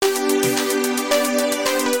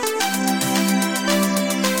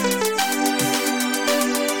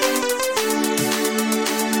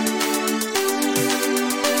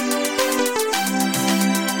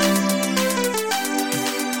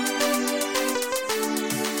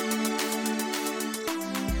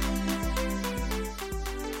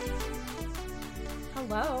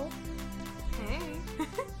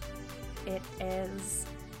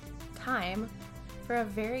For a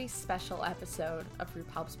very special episode of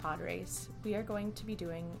RuPaul's Pod Race, we are going to be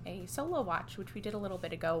doing a solo watch, which we did a little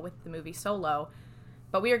bit ago with the movie Solo,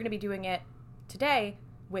 but we are going to be doing it today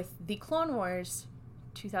with The Clone Wars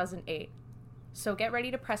 2008. So get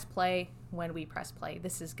ready to press play when we press play.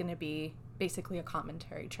 This is going to be basically a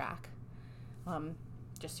commentary track.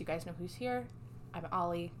 Just so you guys know who's here, I'm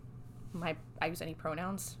Ollie. I use any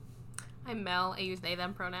pronouns. I'm Mel. I use they,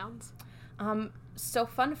 them pronouns. So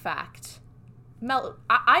fun fact, Mel,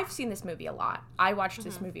 I've seen this movie a lot. I watched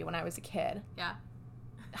this movie when I was a kid. Yeah.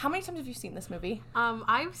 How many times have you seen this movie?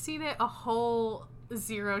 I've seen it a whole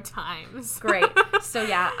 0 times. Great. So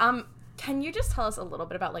yeah, can you just tell us a little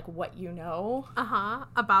bit about like what you know?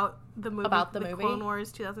 About the movie. About the movie? Clone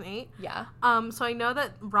Wars 2008. Yeah. So I know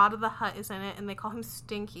that Rod of the Hutt is in it, and they call him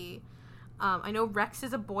Stinky. I know Rex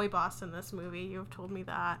is a boy boss in this movie. You've told me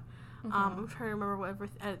that. I'm trying to remember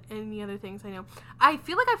any other things I know. I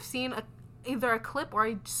feel like I've seen either a clip or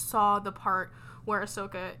I saw the part where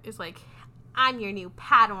Ahsoka is like, "I'm your new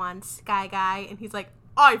Padawan, Sky Guy," and he's like,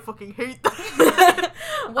 "I fucking hate that."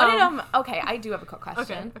 Okay, I do have a quick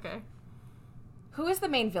question. Okay. Who is the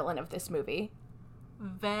main villain of this movie?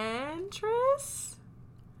 Ventress?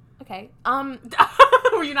 Okay.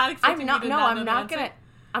 Were you not expecting me to know I'm not gonna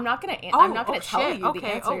tell you the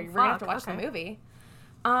answer. We're gonna have to watch the movie.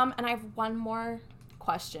 And I have one more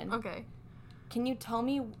question. Okay. Can you tell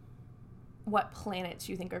me what planets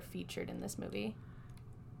you think are featured in this movie?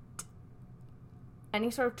 Any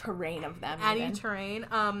sort of terrain of them. Any terrain.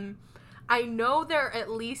 I know they're at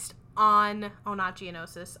least on. Oh, not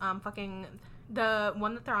Geonosis. Fucking the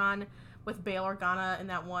one that they're on with Bail Organa and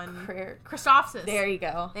that one. Christophsis. There you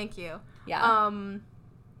go. Thank you. Yeah.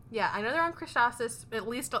 Yeah, I know they're on Christophsis, at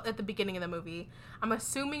least at the beginning of the movie. I'm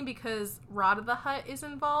assuming because Rod of the Hutt is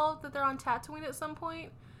involved that they're on Tatooine at some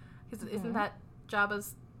point. Because isn't that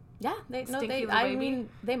Jabba's? Yeah, they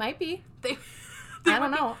might be. They I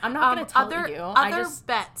don't know. I'm not going to tell you. Other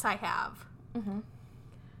bets I have.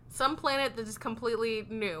 Some planet that is completely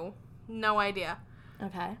new. No idea.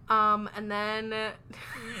 Okay. And then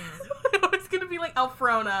it's going to be like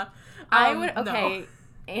Elfrona. Okay. No.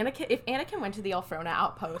 If Anakin went to the Elfrona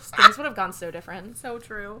outpost, things would have gone so different. So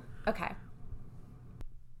true. Okay.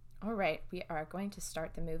 All right, we are going to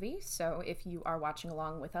start the movie. So if you are watching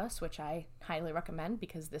along with us, which I highly recommend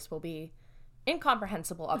because this will be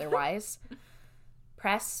incomprehensible otherwise,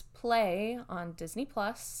 press play on Disney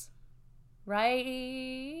Plus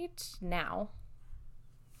right now.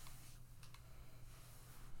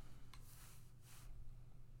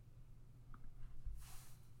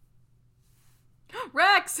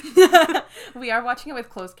 Rex! We are watching it with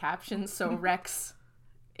closed captions, so Rex,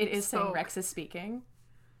 it is saying Rex is speaking.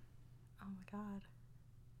 Oh my god.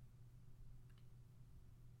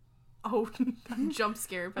 Oh, I'm jump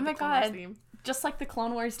scared by the Clone Wars theme. Just like the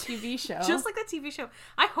Clone Wars TV show. Just like the TV show.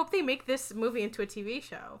 I hope they make this movie into a TV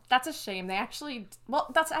show. That's a shame. That's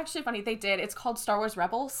actually funny. They did. It's called Star Wars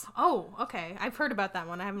Rebels. Oh, okay. I've heard about that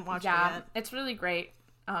one. I haven't watched it yet. It's really great.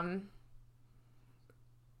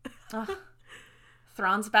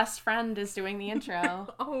 Thrawn's best friend is doing the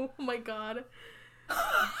intro. Oh my god.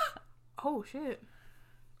 Oh shit.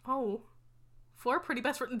 Oh. 4 pretty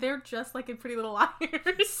best friends. They're just like in Pretty Little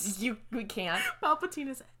Liars. We can't. Palpatine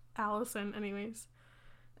is Allison, anyways.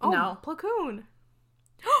 Oh, no. Plo Koon.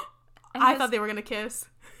 I thought they were gonna kiss.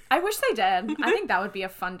 I wish they did. I think that would be a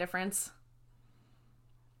fun difference.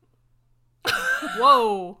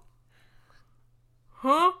 Whoa.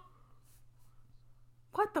 Huh?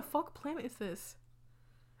 What the fuck planet is this?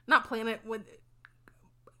 Not planet, with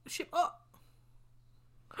ship. Oh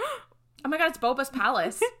my god, it's Boba's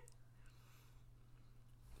palace.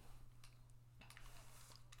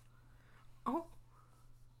 Oh.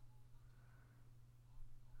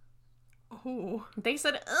 Oh. They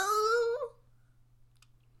said, oh.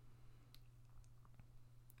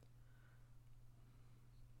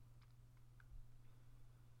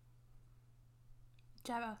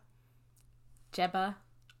 Jabba.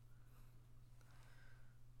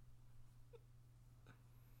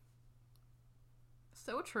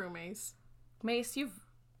 So true, Mace. Mace is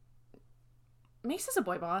a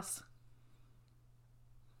boy boss.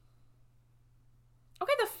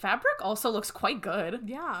 Okay, the fabric also looks quite good.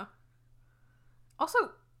 Yeah.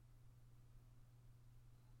 Also,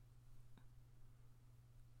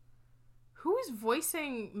 who is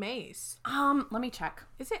voicing Mace? Let me check.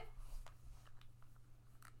 Is it?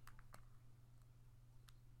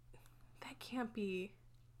 That can't be.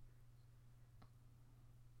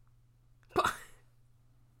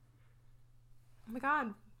 Oh my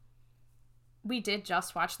god. we did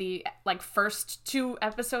just watch the first 2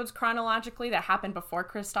 episodes chronologically that happened before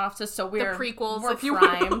Kristoff's, so we're prequels, we're if you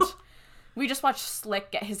primed. will. We just watched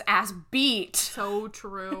Slick get his ass beat. So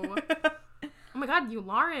true. Oh my god, you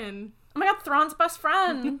Lauren. Oh my god, Thrawn's best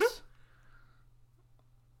friend.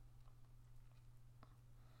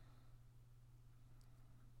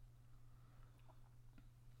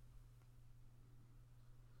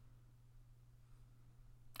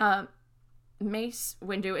 Mace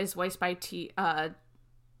Windu is voiced by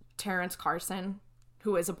Terrence Carson,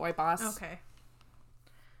 who is a boy boss. Okay.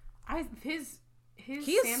 His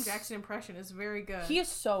He's- Sam Jackson impression is very good. He is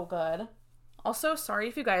so good. Also, sorry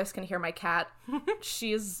if you guys can hear my cat.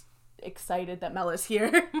 She is excited that Mel is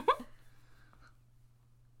here.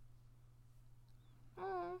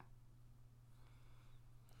 Oh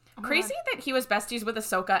my Crazy God. that he was besties with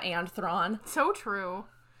Ahsoka and Thrawn. So true.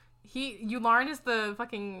 Lauren is the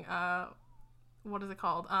fucking what is it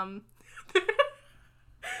called?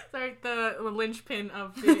 Sorry, the linchpin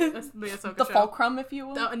of the Ahsoka The show. fulcrum, if you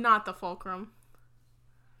will. Not the fulcrum.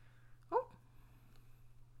 Oh.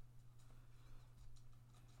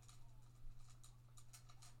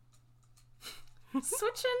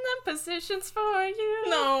 Switching them positions for you.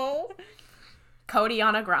 No.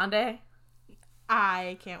 Codiana Grande.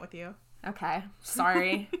 I can't with you. Okay,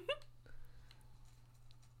 sorry.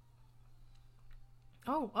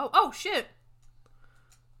 Oh, shit.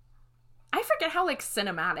 I forget how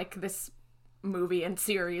cinematic this movie and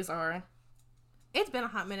series are. It's been a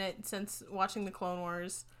hot minute since watching the Clone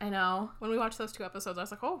Wars. I know. When we watched those 2 episodes, I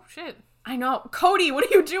was like, oh, shit. I know. Cody, what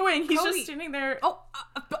are you doing? He's Cody. just standing there. Oh,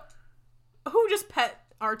 but who just pet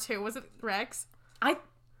R2? Was it Rex? I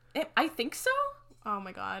think so. Oh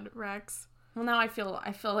my god, Rex. Well, now I feel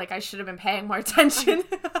like I should have been paying more attention.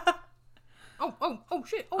 Oh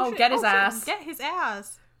shit. Oh, Shit. get his shit. ass. Get his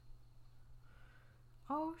ass.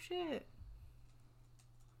 Oh shit.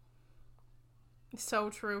 So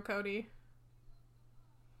true, Cody.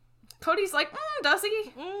 Cody's like, does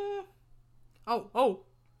he? Oh,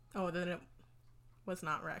 then it was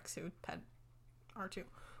not Rex who pet R2.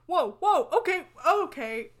 Whoa,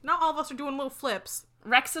 okay. Not all of us are doing little flips.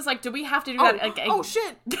 Rex is like, do we have to do that again? Oh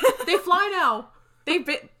shit. They fly now. They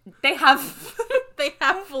have They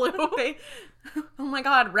have flu. Oh my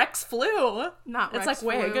god, Rex flew. Not It's Rex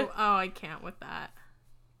like wig. flu. Oh, I can't with that.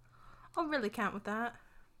 I really can't with that.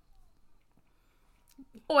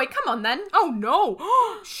 Oh wait, come on then. Oh no!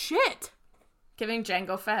 Shit! Giving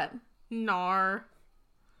Jango Fett. Nar.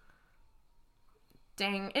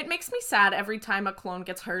 Dang, it makes me sad every time a clone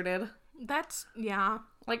gets hurted. That's, yeah.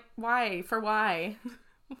 Like, why? For why?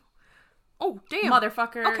 Oh, damn.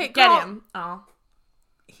 Motherfucker. Okay, get girl. him. Oh.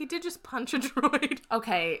 He did just punch a droid.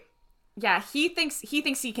 Okay. Yeah, he thinks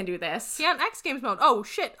he can do this. Yeah, in X Games mode. Oh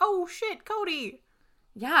shit, Cody.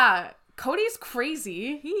 Yeah, Cody's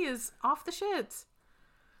crazy. He is off the shits.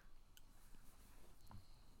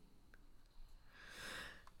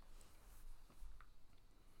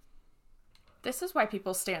 This is why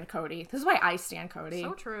people stand Cody. This is why I stand Cody.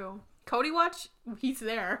 So true. Cody Watch, he's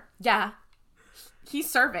there. Yeah. He's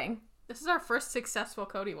serving. This is our first successful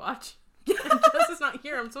Cody Watch. And Jess is not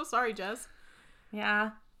here. I'm so sorry, Jess.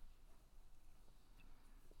 Yeah.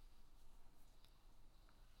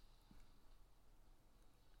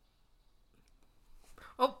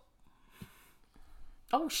 Oh.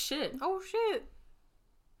 Oh shit. Oh shit.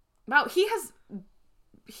 Wow, he is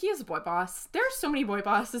a boy boss. There are so many boy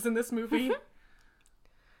bosses in this movie.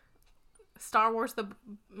 Star Wars I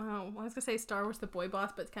was gonna say Star Wars the boy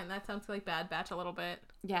boss, but that sounds like Bad Batch a little bit.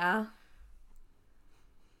 Yeah.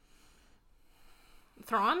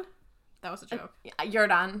 Thrawn? That was a joke. You're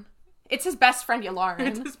done. It's his best friend, Yularen.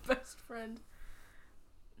 It's his best friend.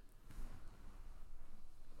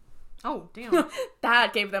 Oh, damn.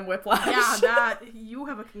 That gave them whiplash. Yeah, you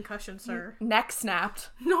have a concussion, sir. Neck snapped.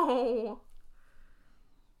 No.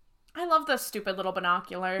 I love those stupid little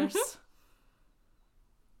binoculars.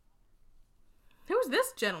 Who's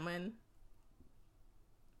this gentleman?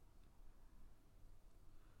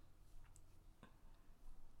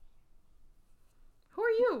 Who are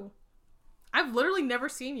you? I've literally never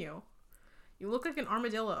seen you. You look like an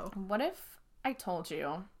armadillo. What if I told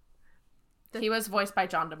you he was voiced by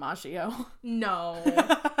John DiMaggio? No.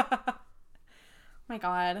 My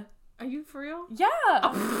god. Are you for real?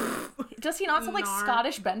 Yeah. Does he not sound like Nar.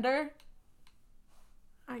 Scottish Bender?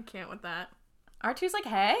 I can't with that. R2's like,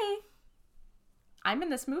 hey, I'm in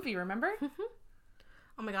this movie, remember?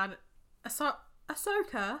 Oh my god.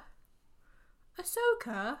 Ahsoka.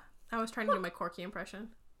 I was trying to do my Corky impression.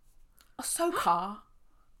 Ahsoka. Oh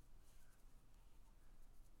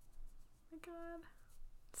my god.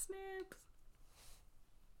 Snaps.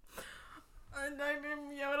 Dr.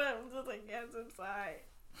 Yoda. I'm just like, yes, I'm sorry.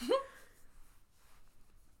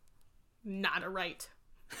 Not a right.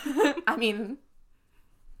 I mean...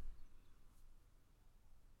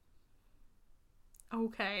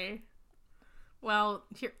 Okay. Well,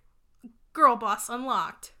 here... Girl boss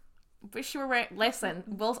unlocked. Wish you were wearing... Listen,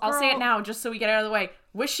 I'll say it now just so we get it out of the way.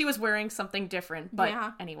 Wish she was wearing something different, but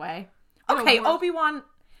anyway. Okay, Obi-Wan...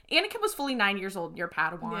 Anakin was fully 9 years old, your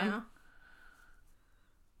Padawan. Yeah.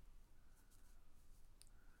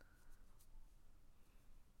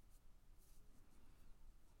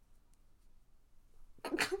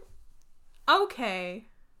 Okay.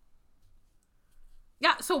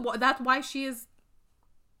 Yeah, so that's why she is...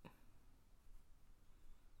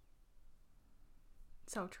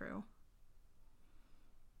 So true.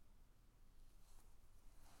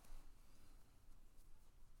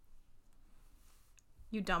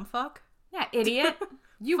 You dumb fuck? Yeah, idiot.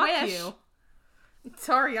 You Fuck wish. you.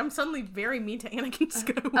 Sorry, I'm suddenly very mean to Anakin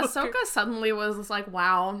Skywalker. Ahsoka suddenly was like,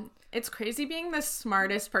 wow, it's crazy being the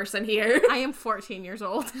smartest person here. I am 14 years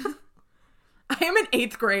old. I am in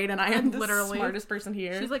 8th grade and I am literally the smartest person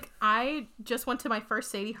here. She's like, I just went to my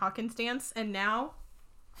first Sadie Hawkins dance and now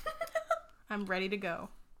I'm ready to go.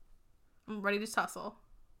 I'm ready to tussle.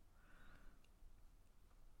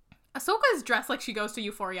 Ahsoka is dressed like she goes to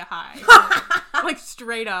Euphoria High. Like,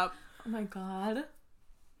 straight up. Oh my god.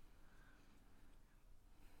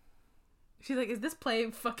 She's like, is this play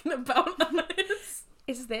fucking about us?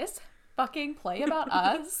 Is this fucking play about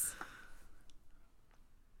us?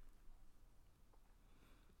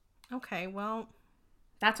 Okay, well.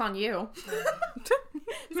 That's on you.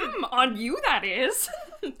 On you, that is.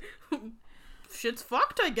 Shit's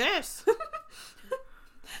fucked, I guess.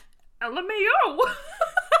 LMAO.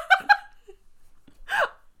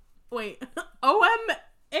 Wait.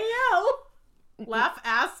 OMAL. Laugh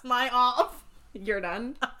ass my off. You're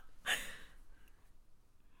done.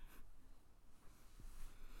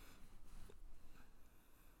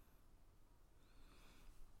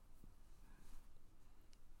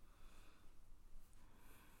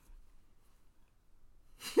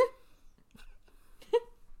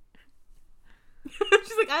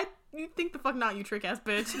 She's like, you think the fuck not, you trick ass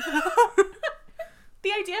bitch.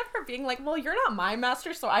 The idea of her being like, well, you're not my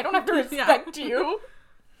master, so I don't have to respect you.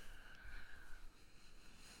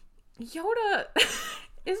 Yoda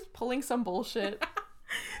is pulling some bullshit.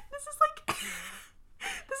 This is like if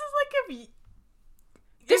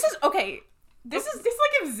this is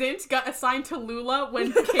like if Zint got assigned to Lula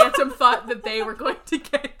when Cantum thought that they were going to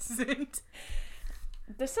get Zint.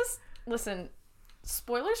 Listen,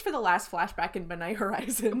 spoilers for the last flashback in Midnight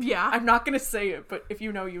Horizon. Yeah. I'm not gonna say it, but if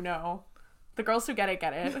you know, you know. The girls who get it,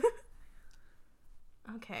 get it.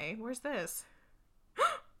 Okay, where's this?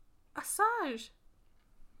 Asajj.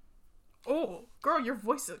 Oh, girl, your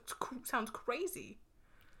voice sounds crazy.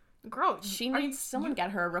 Girl, she needs someone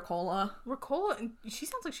get her a Ricola. Ricola, and she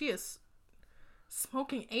sounds like she is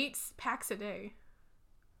smoking 8 packs a day.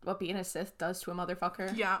 What being a Sith does to a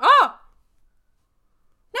motherfucker. Yeah. Oh!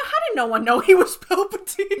 Now, how did no one know he was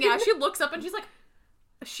Palpatine? Yeah, she looks up and she's like,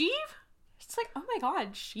 Sheev? It's like, oh my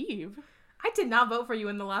god, Sheev. I did not vote for you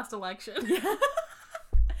in the last election.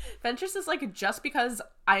 Ventress is like, just because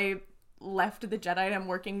I left the Jedi and I'm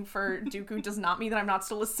working for Dooku does not mean that I'm not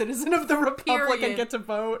still a citizen of the Republic and get to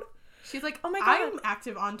vote. She's like, oh my god, I'm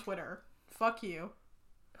active on Twitter. Fuck you.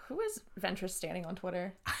 Who is Ventress standing on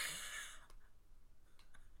Twitter?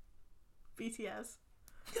 BTS.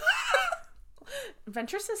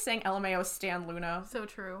 Ventress is saying LMAO stan Luna. So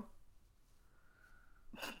true.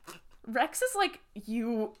 Rex is like,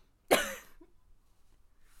 you...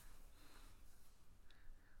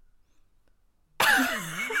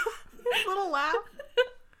 His little laugh.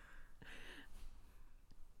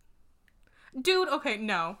 Dude, okay,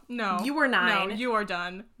 no. You were 9. No, you are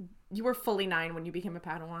done. You were fully 9 when you became a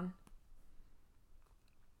Padawan.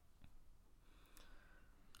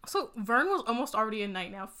 So, Vern was almost already a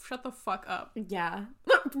knight now. Shut the fuck up. Yeah.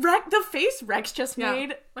 Look, the face Rex just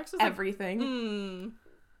made, Rex is everything.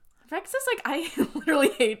 Like, Rex is like, I literally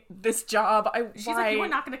hate this job. She's like, you are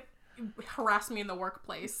not gonna harass me in the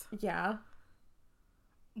workplace. Yeah.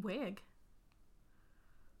 Wig.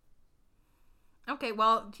 Okay,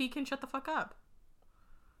 well, he can shut the fuck up.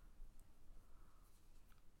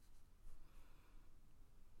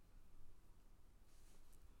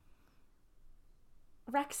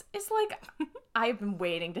 Rex is like, I've been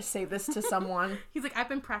waiting to say this to someone. He's like, I've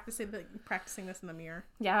been practicing this in the mirror.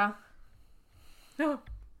 Yeah. No.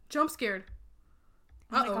 Jump scared.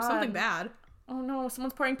 Uh-oh, something bad. Oh no,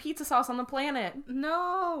 someone's pouring pizza sauce on the planet.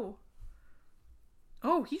 No.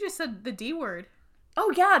 Oh, he just said the D word.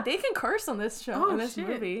 Oh yeah, they can curse on this show, in this shit.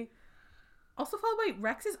 movie. Also followed by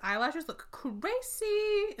Rex's eyelashes look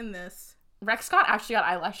crazy in this. Rex Scott actually got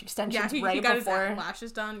eyelash extensions he right got before. his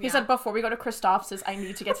lashes done. He said, before we go to Christoph's, I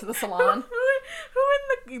need to get to the salon.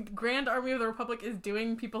 Who in the Grand Army of the Republic is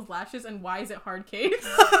doing people's lashes, and why is it hard case?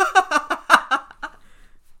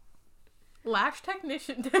 Lash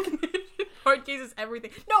technician. Hard case is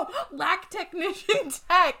everything. No, lack technician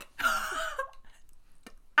tech.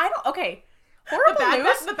 Okay. Horrible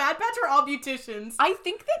news. The Bad Batch are all beauticians. I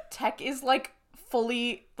think that Tech is, like,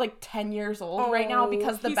 fully, like, 10 years old right now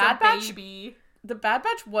because the Bad Batch... The Bad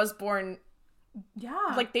Batch was born...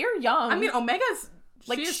 Yeah. Like, they're young. I mean, Omega's...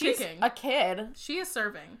 Like, she is she's speaking. a kid. She is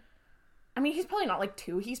serving. I mean, he's probably not, like,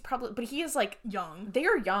 2. He's probably... But he is, like... Young.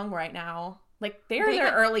 They're young right now. Like, they're in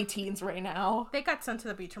their early teens right now. They got sent to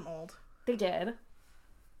the beach from old. They did.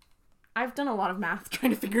 I've done a lot of math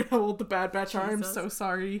trying to figure out how old the Bad Batch are. I'm so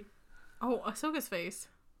sorry. Oh, Ahsoka's face.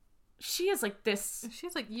 She is like this.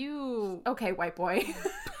 She's like, you... Okay, white boy.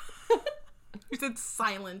 You said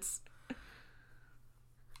silence.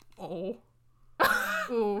 Oh.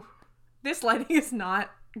 Ooh. This lighting is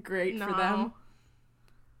not great for them.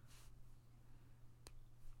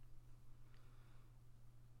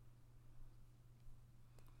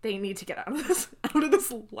 They need to get out of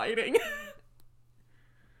this lighting.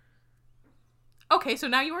 Okay, so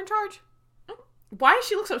now you're in charge. Why does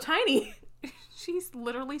she look so tiny? She's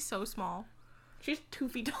literally so small. She's 2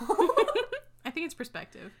 feet tall. I think it's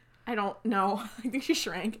perspective. I don't know. I think she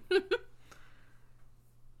shrank. Oh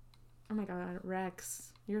my god,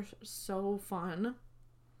 Rex. You're so fun.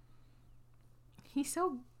 He's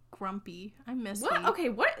so grumpy. I miss him. him. Okay,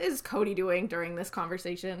 what is Cody doing during this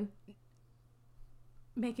conversation?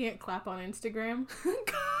 Making it clap on Instagram.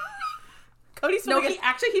 Cody's no,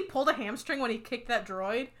 he pulled a hamstring when he kicked that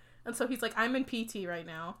droid. And so he's like, I'm in PT right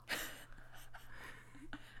now.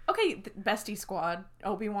 Okay, bestie squad.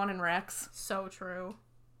 Obi-Wan and Rex. So true.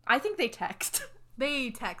 I think they text.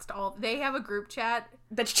 They text all... They have a group chat.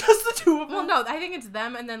 That's just the two of them? Well, no, I think it's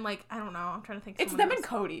them and then, like, I don't know. I'm trying to think. It's them else. And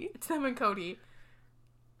Cody. It's them and Cody.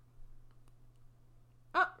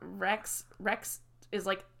 Rex is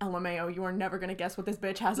like, LMAO, you are never gonna guess what this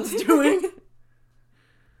bitch has us doing.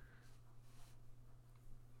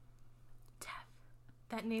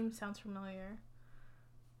 That name sounds familiar.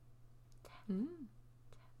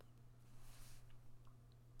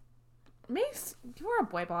 Mace, you are a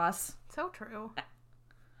boy boss. So true.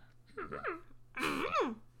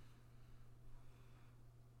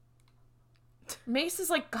 Mace is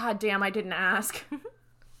like, God damn, I didn't ask.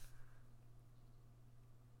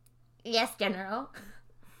 Yes, General.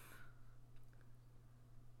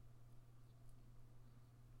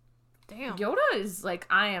 Damn. Yoda is like,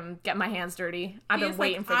 I am getting my hands dirty. I've been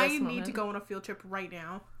waiting for this moment. I need to go on a field trip right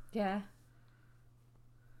now. Yeah.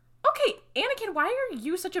 Okay, Anakin, why are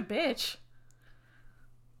you such a bitch?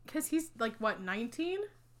 Because he's like, what, 19?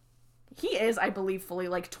 He is, I believe, fully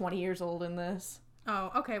like 20 years old in this.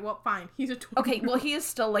 Oh, okay, well, fine. He's a 20. Okay, well, he is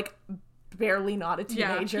still like barely not a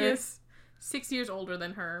teenager. Yeah, he is 6 years older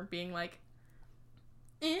than her, being like,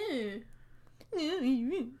 eh.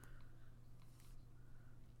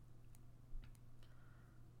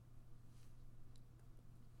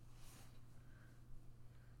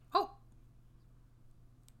 Oh.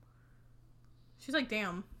 She's like,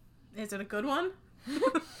 damn. Is it a good one?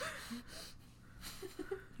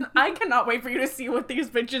 I cannot wait for you to see what these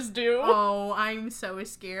bitches do. Oh, I'm so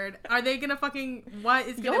scared. Are they gonna fucking... What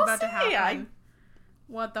is about to happen?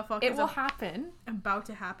 What the fuck it will happen. About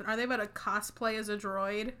to happen. Are they about to cosplay as a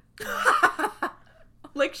droid?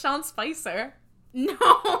 Like Sean Spicer.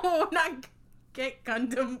 No, not get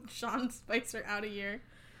Gundam Sean Spicer out of here.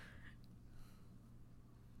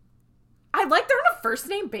 I like they're on a first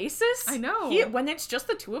name basis. I know. When it's just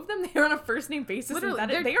the two of them, they're on a first name basis.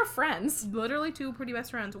 Literally, they are friends. Literally two pretty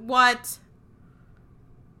best friends. What?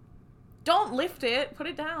 Don't lift it. Put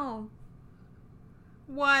it down.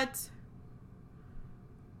 What?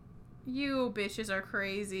 You bitches are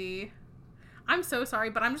crazy. I'm so sorry,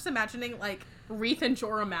 but I'm just imagining, like, Reith and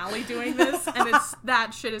Jorah Malley doing this, and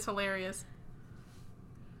that shit is hilarious.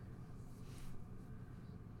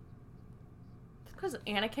 Because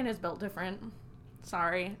Anakin is built different.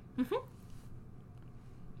 Sorry. Mm-hmm.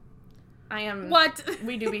 I am... What?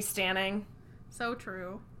 We do be standing. So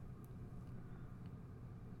true.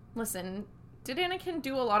 Listen, did Anakin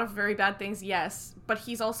do a lot of very bad things? Yes. But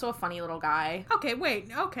he's also a funny little guy. Okay,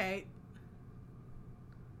 wait. Okay.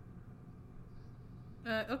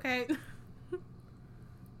 Okay.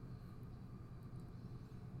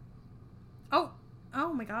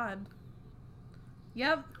 Oh my god.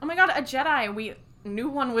 Yep. Oh my god, a Jedi. We knew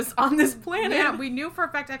one was on this planet. Yeah, we knew for a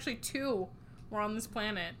fact actually two were on this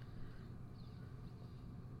planet.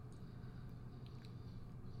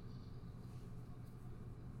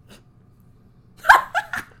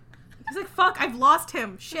 fuck, I've lost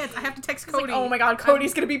him. Shit, I have to text Cody. Like, oh my god,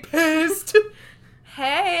 Cody's gonna be pissed.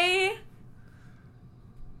 Hey.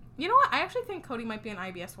 You know what? I actually think Cody might be an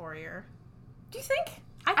IBS warrior. Do you think?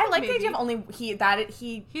 I like maybe. the idea of only he's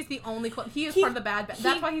the only he is part of the Bad Batch.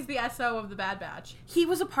 That's why he's the SO of the Bad Batch. He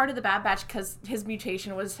was a part of the Bad Batch because his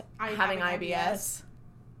mutation was having IBS.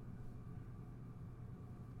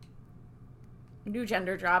 New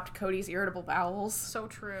gender dropped. Cody's irritable bowels. So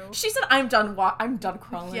true. She said, "I'm done. I'm done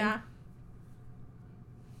crawling." Yeah.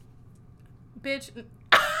 Bitch.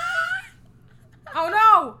 Oh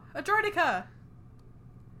no! A Droideka!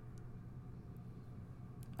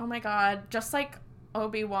 Oh my god. Just like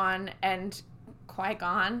Obi-Wan and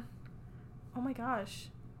Qui-Gon. Oh my gosh.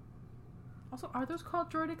 Also, are those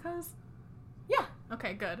called Droidekas? Yeah.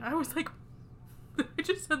 Okay, good. I was like, I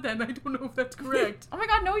just said that and I don't know if that's correct. Oh my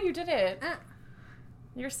god, no, you did it.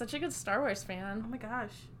 You're such a good Star Wars fan. Oh my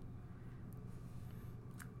gosh.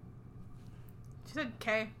 She said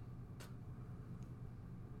K.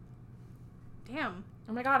 Damn.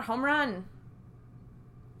 Oh my god, home run.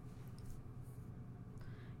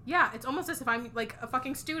 Yeah, it's almost as if I'm, like, a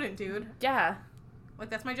fucking student, dude. Yeah. Like,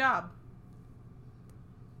 that's my job.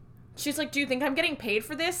 She's like, do you think I'm getting paid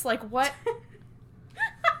for this? Like, what?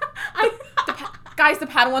 Guys, the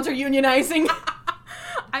Padawans are unionizing.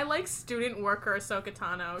 I like student worker Ahsoka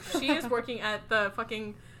Tano. She is working at the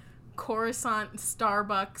fucking Coruscant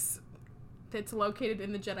Starbucks that's located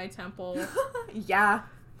in the Jedi Temple. Yeah.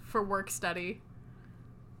 For work study.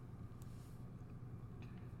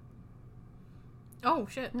 Oh,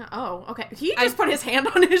 shit. Oh, okay. He just put his hand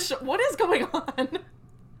on his what is going on?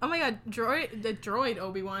 Oh my god, the droid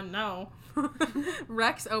Obi-Wan, no.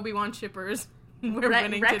 Rex Obi-Wan shippers. We're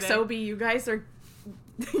winning Rex today. Obi, you guys are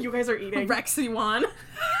eating. Rexy-Wan.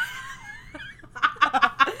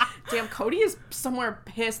 Damn, Cody is somewhere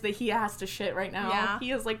pissed that he has to shit right now. Yeah.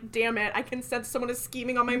 He is like, damn it, I can sense someone is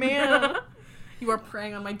scheming on my man. You are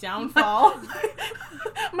preying on my downfall.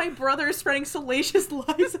 My brother is spreading salacious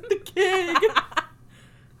lies at the king.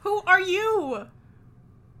 Who are you?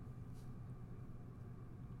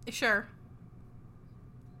 Sure.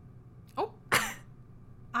 Oh.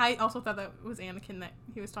 I also thought that was Anakin that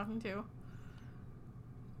he was talking to.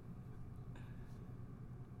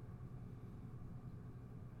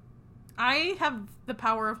 I have the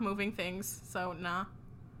power of moving things, so nah.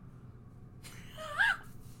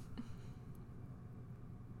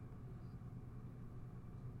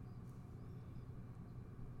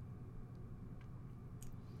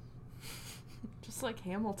 Just like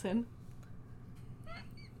Hamilton.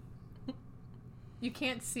 You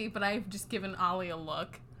can't see, but I've just given Ollie a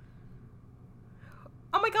look.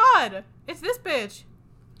 Oh my god! It's this bitch!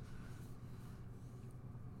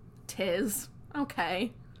 Tis.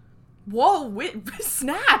 Okay. Whoa,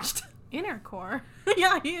 snatched! Inner core.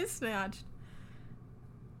 Yeah, he is snatched.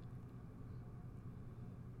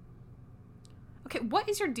 Okay, what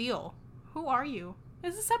is your deal? Who are you?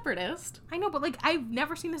 Is a separatist. I know, but like, I've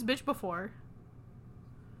never seen this bitch before.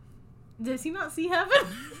 Does he not see heaven?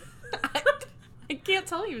 I can't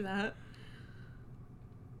tell you that.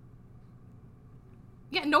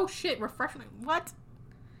 Yeah, no shit. Refreshment. What?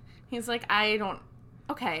 He's like, I don't...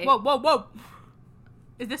 Okay. Whoa, whoa, whoa.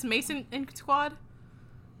 Is this Mason in squad?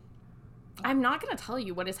 I'm not gonna tell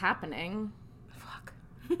you what is happening. Fuck.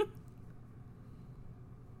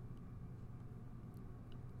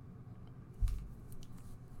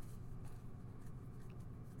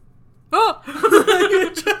 Oh!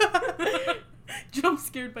 Jump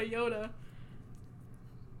scared by Yoda.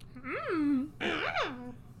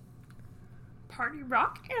 Party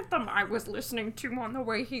rock anthem I was listening to on the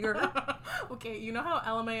way here. Okay, you know how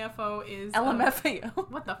LMAFO is...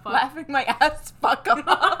 LMFAO. What the fuck? Laughing my ass fuck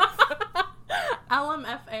off.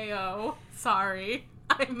 LMFAO. Sorry.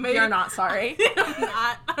 You're not sorry.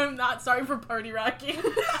 I'm not sorry for party rocking.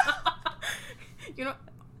 You know...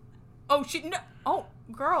 Oh, shit. No. Oh,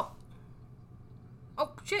 girl.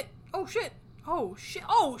 Oh, shit. Oh, shit. Oh, shit.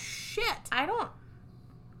 Oh, shit. I don't...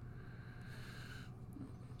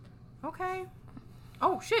 Okay.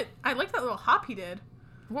 Oh, shit. I like that little hop he did.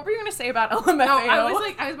 What were you gonna say about LMFAO? No, I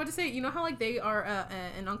was about to say, you know how, like, they are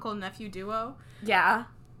an uncle-nephew duo? Yeah.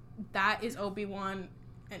 That is Obi-Wan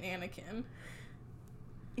and Anakin.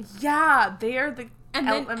 Yeah, they are the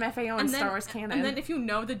then, LMFAO in Star Wars canon. And then if you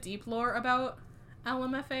know the deep lore about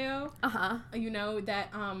LMFAO, you know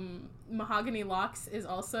that Mahogany Locks is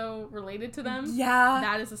also related to them. Yeah.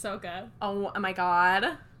 That is Ahsoka. Oh my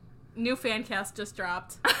god. New fan cast just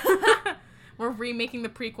dropped. We're remaking the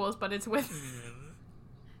prequels, but it's with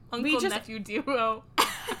uncle-nephew duo.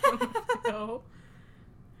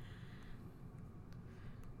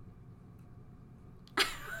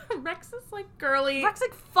 Rex is like, girly. Rex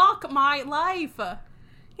like, fuck my life.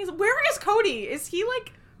 Where is Cody? Is he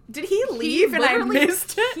like, did he leave and I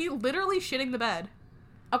missed it? He literally shitting the bed.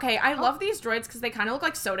 Okay, I love these droids because they kind of look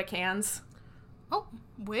like soda cans. Oh,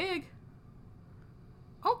 wig.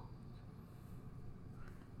 Oh. Oh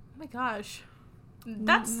my gosh.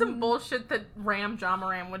 That's some bullshit that John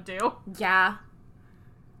Moran would do. Yeah.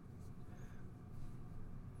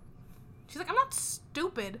 She's like, I'm not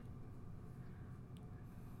stupid.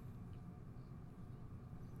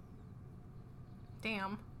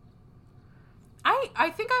 Damn. I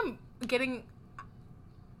think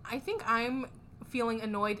I'm feeling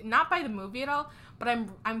annoyed, not by the movie at all, but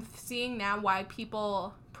I'm seeing now why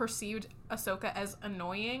people perceived Ahsoka as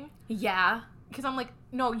annoying. Yeah. Because I'm like,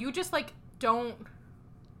 no, you just like don't.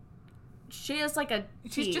 She is like a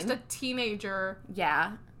teen. She's just a teenager.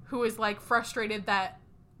 Yeah. Who is like frustrated that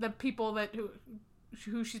the people who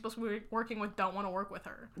she's supposed to be working with don't want to work with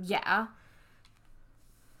her. Yeah.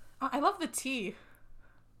 I love the tea.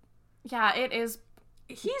 Yeah, it is.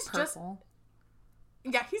 He's purple.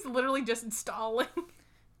 He's literally just installing.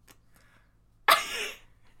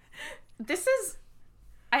 This is.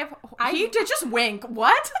 He did just wink.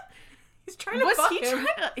 What? He's trying to fuck him.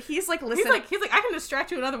 He's like, listen. He's like, I can distract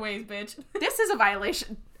you in other ways, bitch. This is a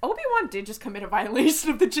violation. Obi-Wan did just commit a violation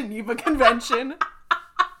of the Geneva Convention.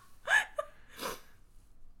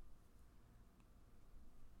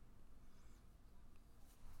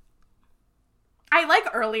 I like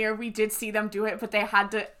earlier we did see them do it, but they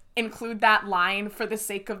had to include that line for the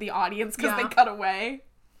sake of the audience because they cut away.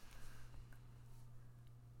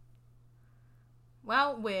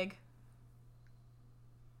 Well, wig.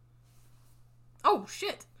 Oh,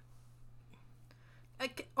 shit.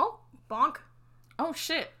 Oh, bonk. Oh,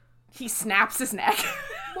 shit. He snaps his neck.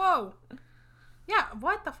 Whoa. Yeah,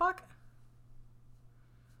 what the fuck?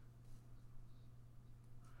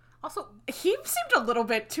 Also, he seemed a little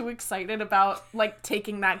bit too excited about, like,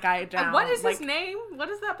 taking that guy down. What is his name? What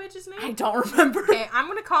is that bitch's name? I don't remember. Okay, I'm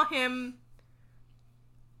gonna call him...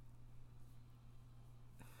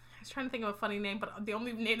 I was trying to think of a funny name, but the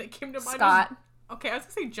only name that came to mind Scott. was... Okay, I was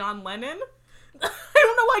gonna say John Lennon. I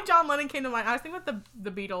don't know why John Lennon came to mind. I was thinking about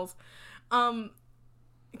the Beatles.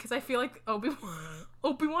 Because I feel like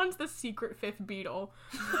Obi-Wan's the secret fifth Beatle.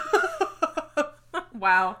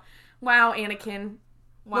 Wow, Anakin.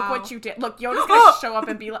 Wow. Look what you did. Look, Yoda's gonna show up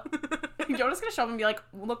and be like,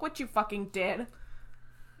 look what you fucking did.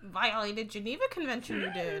 Violated Geneva Convention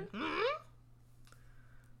you did.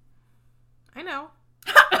 I know.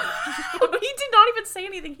 He did not even say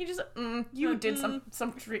anything. He just, you did some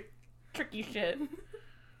tricky shit.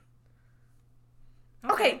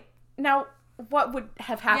 Okay, now, what would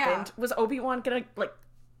have happened? Was Obi-Wan gonna, like,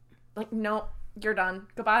 no, you're done.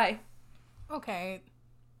 Goodbye. Okay.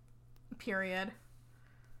 Period.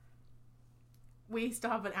 We still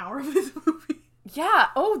have an hour of this movie. Yeah.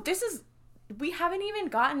 Oh, we haven't even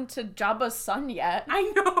gotten to Jabba's son yet.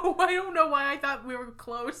 I know. I don't know why I thought we were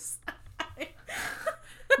close.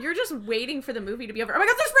 You're just waiting for the movie to be over. Oh my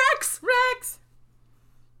god, there's Rex! Rex!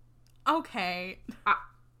 Okay.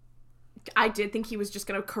 I did think he was just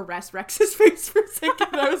gonna caress Rex's face for a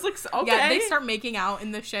second. I was like, okay. Yeah, they start making out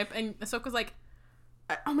in the ship, and Ahsoka's like,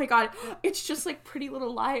 oh my god, it's just like Pretty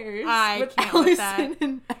Little Liars. I with can't Allison with that.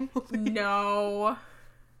 And Emily. No.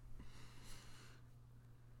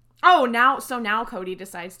 Oh, now Cody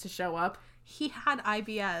decides to show up. He had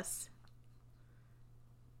IBS.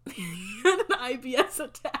 He had an IBS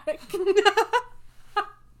attack.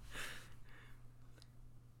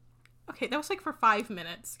 Okay, that was like for 5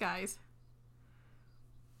 minutes, guys.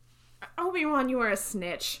 Obi-Wan, you are a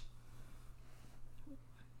snitch.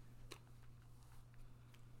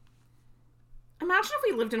 Imagine if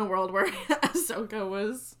we lived in a world where Ahsoka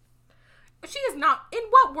was... She is not... In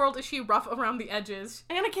what world is she rough around the edges?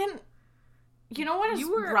 Anakin, you know what is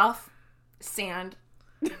rough? Sand.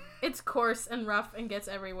 It's coarse and rough and gets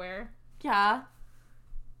everywhere. Yeah.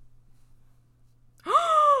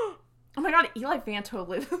 Oh my god, Eli Vanto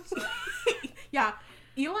lives. Yeah.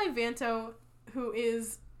 Eli Vanto, who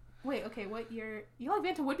is... Wait, okay, what year? Eli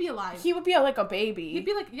Vanto would be alive. He would be like a baby. He'd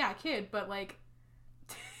be like, yeah, a kid, but like...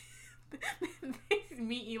 They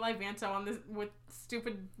meet Eli Vanto on this with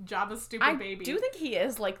Jabba's stupid baby. I do think he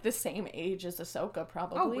is like the same age as Ahsoka,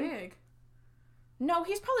 probably. Oh, wig. No,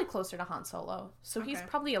 he's probably closer to Han Solo, so he's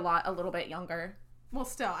probably a little bit younger. Well,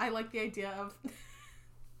 still, I like the idea of.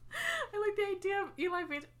 I like the idea of Eli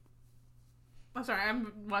Vanto. I'm sorry,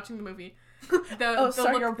 I'm watching the movie.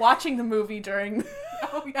 You're watching the movie during.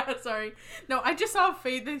 Oh yeah, sorry. No, I just saw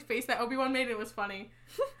the face that Obi-Wan made. It was funny.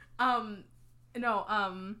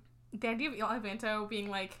 The idea of Eli Vanto being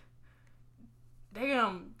like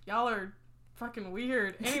Damn, y'all are fucking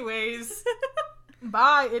weird. Anyways,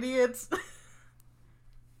 bye, idiots.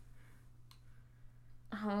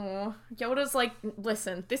 Oh, Yoda's like,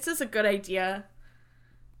 listen, this is a good idea.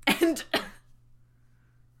 And...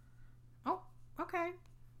 oh, okay.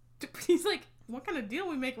 He's like, what kind of deal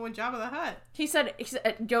we making with Jabba the Hutt? He said,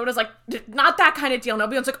 Yoda's like, not that kind of deal. And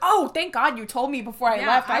Obi-Wan's like, oh, thank God you told me before I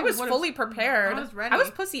left. I was fully prepared. I was ready. I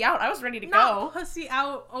was pussy out. I was ready to Not go. Pussy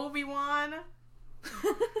out, Obi-Wan.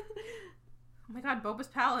 Oh my God, Boba's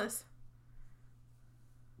palace.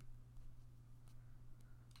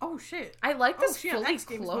 Oh shit. I like this shit, fully X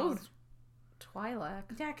Games clothed Twi'lek.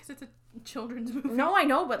 Yeah, because it's a children's movie. No, I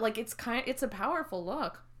know, but like it's a powerful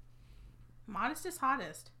look. Modest is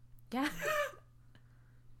hottest. Yeah.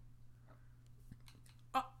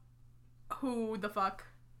 Who the fuck?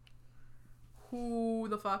 Who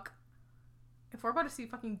the fuck? If we're about to see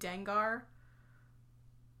fucking Dengar.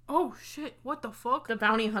 Oh shit, what the fuck? The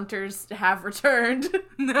bounty hunters have returned.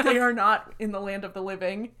 They are not in the land of the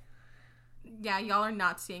living. Yeah, y'all are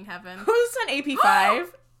not seeing heaven. Who's an AP5?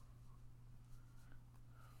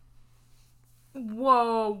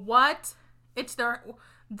 Whoa, what? It's their...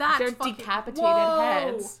 That's They're fucking... decapitated Whoa.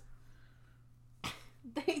 heads.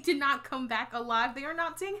 They did not come back alive. They are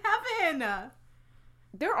not seeing heaven.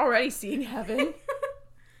 They're already seeing heaven.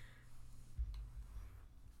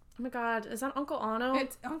 Oh my God, is that Uncle Anno?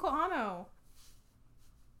 It's Uncle Anno.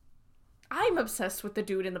 I'm obsessed with the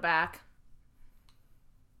dude in the back.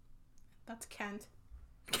 That's Kent.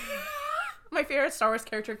 My favorite Star Wars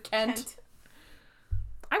character, Kent.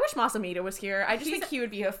 I wish Masamita was here. I just think he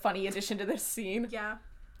would be a funny addition to this scene. Yeah.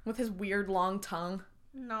 With his weird long tongue.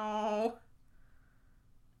 No.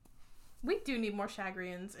 We do need more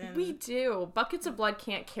Chagrians. We do. Buckets of Blood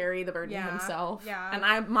can't carry the burden himself. Yeah.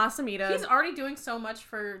 And Masamita... He's already doing so much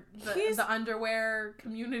for the underwear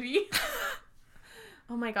community.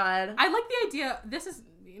 Oh my God. I like the idea. This is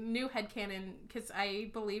new headcanon because I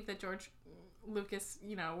believe that George Lucas,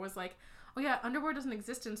 was like, oh yeah, underwear doesn't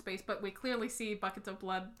exist in space, but we clearly see Buckets of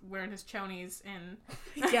Blood wearing his chonies in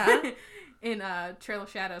Trail of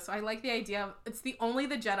Shadows. So I like the idea of it's only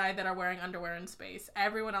the Jedi that are wearing underwear in space.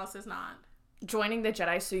 Everyone else is not. Joining the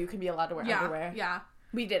Jedi so you can be allowed to wear underwear. Yeah.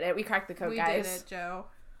 We did it. We cracked the code, guys. We did it, Joe.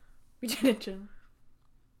 We did it, Joe.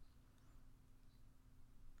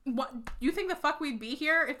 What? You think the fuck we'd be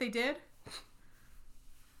here if they did?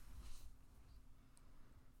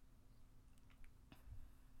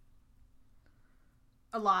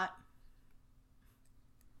 A lot.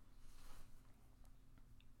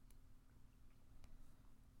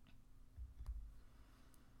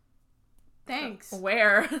 Thanks.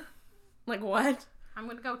 Where? Like what? I'm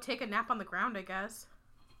gonna go take a nap on the ground, I guess.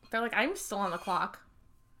 They're like, I'm still on the clock.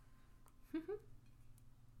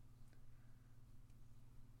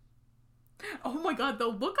 Oh my God, the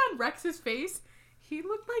look on Rex's face, he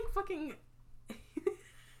looked like fucking...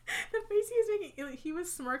 The face he was making, he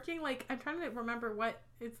was smirking, like, I'm trying to remember what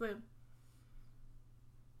it's the...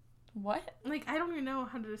 What? Like, I don't even know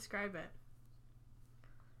how to describe it.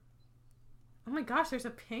 Oh my gosh, there's a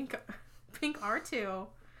pink R2.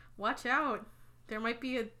 Watch out. There might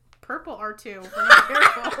be a purple R2 if we're not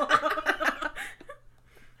careful.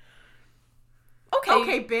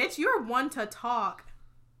 Okay, bitch, you're one to talk.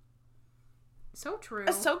 So true.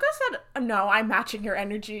 Ahsoka said, no, I'm matching your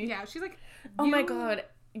energy. Yeah, she's like... Oh my God.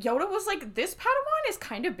 Yoda was like, this Padawan is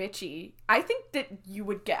kind of bitchy. I think that you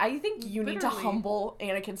would get... I think you need to humble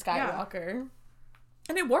Anakin Skywalker. Yeah.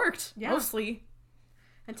 And it worked, mostly.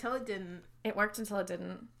 Until it didn't. It worked until it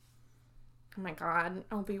didn't. Oh my God,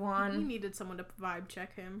 Obi-Wan. He needed someone to vibe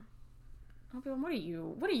check him. Obi-Wan,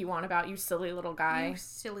 what do you want about, you silly little guy? You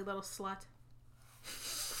silly little slut.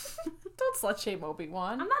 Don't slut shame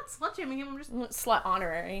Obi-Wan. I'm not slut shaming him, I'm just... Slut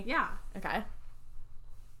honorary. Yeah. Okay.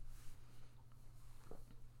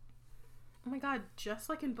 Oh my God, just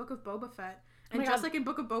like in Book of Boba Fett. And just like in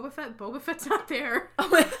Book of Boba Fett's not there.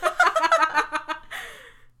 I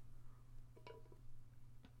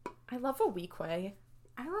love a Weequay.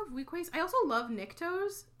 I love Weequays. I also love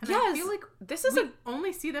Niktos. And yes. I feel like this is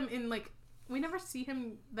only see them in like... We never see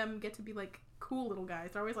them get to be like cool little guys.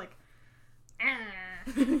 They're always like...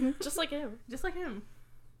 Just like him. Just like him.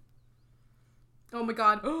 Oh my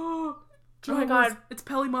God. Oh my God. It's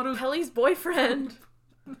Peli's boyfriend.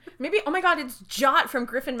 Maybe, oh my God, it's Jot from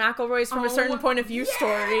Griffin McElroy's From a Certain Point of View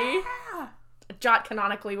story. Jot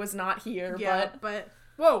canonically was not here, but...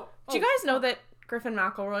 Whoa. Do you guys know that Griffin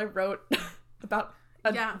McElroy wrote about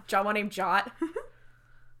a Jawa named Jot?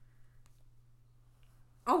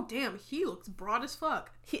 Oh, damn. He looks broad as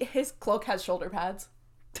fuck. His cloak has shoulder pads.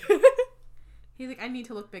 He's like, I need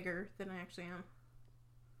to look bigger than I actually am.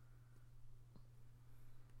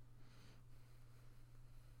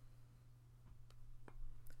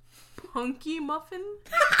 Punky Muffin?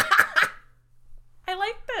 I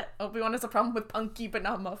like that Obi-Wan has a problem with Punky but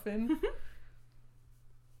not Muffin.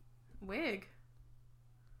 Wig.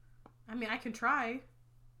 I mean, I can try.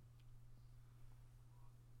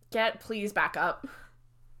 Please back up.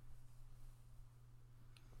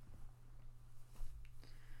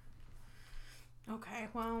 Okay,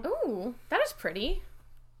 well. Ooh, that is pretty.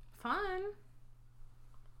 Fun.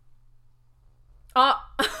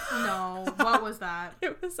 No, what was that?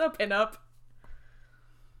 It was a pinup.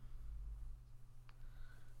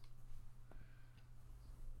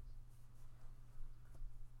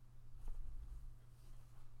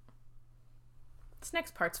 This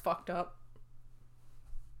next part's fucked up.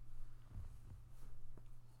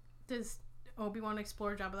 Does Obi-Wan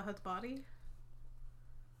explore Jabba the Hutt's body?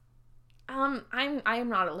 I'm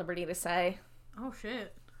not at liberty to say. Oh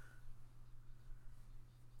shit.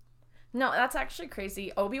 No, that's actually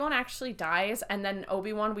crazy. Obi-Wan actually dies, and then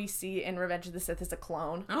Obi-Wan we see in Revenge of the Sith is a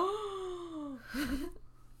clone. Oh.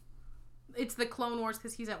 It's the Clone Wars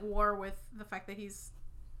because he's at war with the fact that he's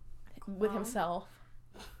with himself.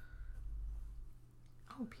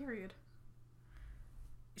 Oh, period.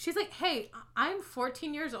 She's like, hey, I'm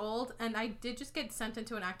 14 years old, and I did just get sent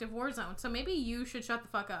into an active war zone, so maybe you should shut the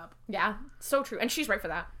fuck up. Yeah, so true. And she's right for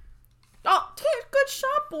that. Oh, good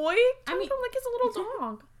shot, boy. I mean, like he's a little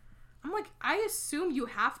dog. I'm like, I assume you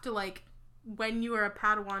have to, like, when you are a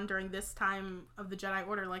Padawan during this time of the Jedi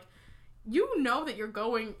Order, like, you know that you're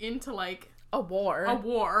going into, like... A war.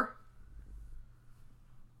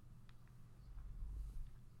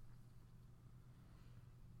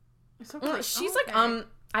 It's okay. She's okay. like,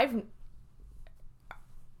 I've...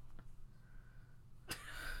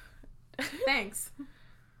 Thanks.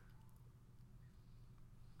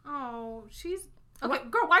 Oh, she's... Okay,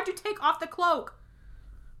 girl, why'd you take off the cloak?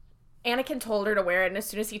 Anakin told her to wear it, and as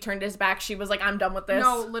soon as he turned his back, she was like, I'm done with this.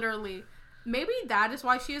 No, literally. Maybe that is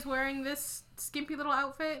why she is wearing this skimpy little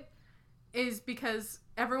outfit, is because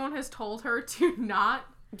everyone has told her to not.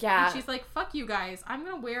 Yeah. And she's like, fuck you guys. I'm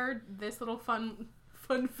gonna wear this little fun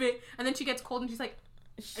fit. And then she gets cold and she's like,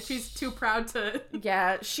 she's too proud to.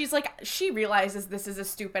 Yeah, she's like, she realizes this is a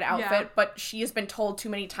stupid outfit, but she has been told too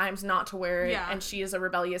many times not to wear it, and she is a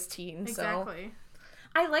rebellious teen, exactly. So.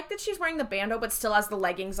 I like that she's wearing the bandeau, but still has the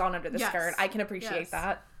leggings on under the skirt. I can appreciate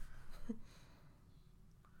that.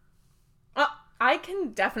 I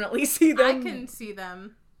can definitely see them. I can see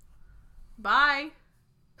them. Bye.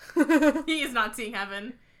 He is not seeing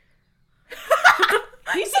heaven.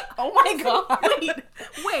 He's like, oh my god.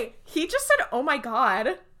 Wait. He just said, oh my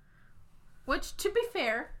god. Which, to be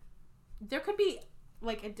fair, there could be,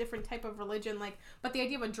 like, a different type of religion, like, but the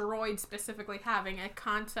idea of a droid specifically having a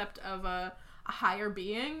concept of a higher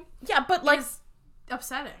being, yeah, but like, is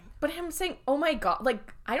upsetting. But him saying, oh my god, like,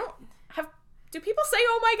 do people say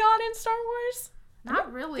oh my god in Star Wars?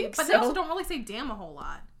 Not really, but they also don't really say damn a whole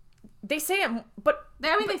lot. They say it, but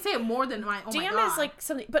they say it more than oh my god. Damn is like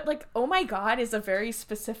something, but like oh my god is a very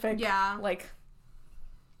specific, like,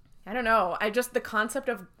 I don't know. The concept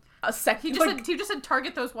of a second. He just said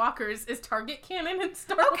target those walkers. Is target canon in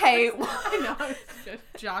Star Wars? Okay, I know, I was just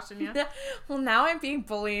joshing you. Well, now I'm being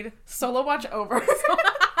bullied. Solo watch over.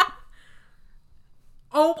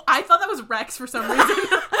 Oh, I thought that was Rex for some reason.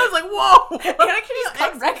 I was like, whoa! Anakin just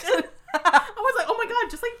cut Rex. I was like, oh my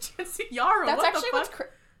god, just like Chancey Yaro. That's actually what's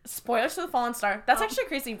spoilers for the Fallen Star. That's actually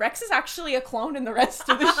crazy. Rex is actually a clone in the rest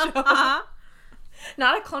of the show.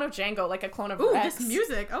 Not a clone of Django, like a clone of Rex. This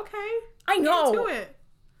music, okay. I know. Get into it.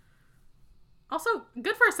 Also,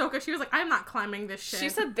 good for Ahsoka. She was like, I'm not climbing this shit. She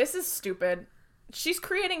said, this is stupid. She's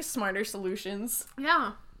creating smarter solutions.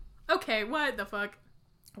 Yeah. Okay, what the fuck?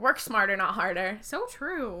 Work smarter, not harder. So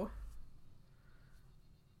true.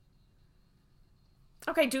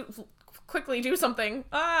 Okay, quickly do something.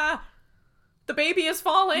 The baby is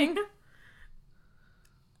falling.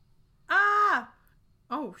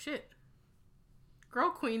 Oh, shit.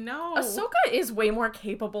 Girl queen, no. Ahsoka is way more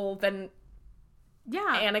capable than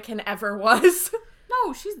Anakin ever was.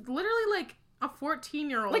 No, she's literally like a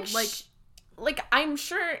 14-year-old. Like I'm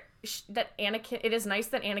sure that Anakin, it is nice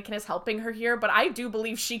that Anakin is helping her here, but I do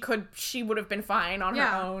believe she would have been fine on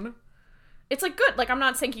her own. It's like good. Like I'm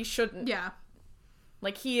not saying he shouldn't. Yeah.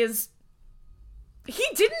 Like he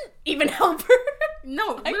didn't even help her.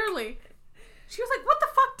 No, literally. She was like, what the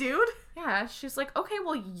fuck, dude? Yeah, she's like, okay,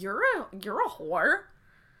 well, you're a whore.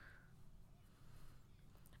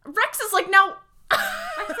 Rex is like, now,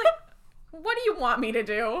 Rex is like, what do you want me to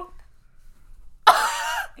do?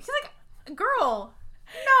 She's like, girl,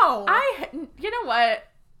 no. You know what?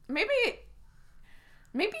 Maybe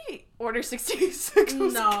Order 66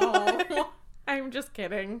 was good. I'm just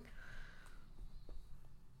kidding.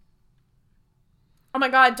 Oh my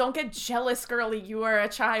god, don't get jealous, girly. You are a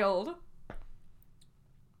child.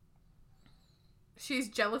 She's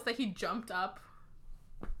jealous that he jumped up.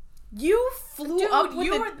 You flew Dude, up with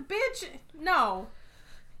you were the bitch. No.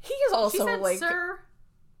 He is also She said, like... sir.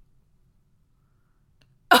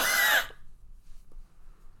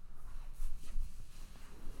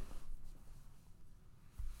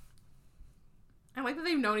 I like that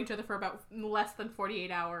they've known each other for about less than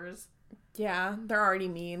 48 hours. Yeah, they're already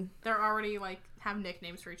mean. They're already, like, have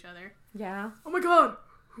nicknames for each other. Yeah. Oh my god!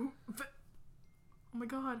 Oh my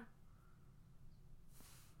god.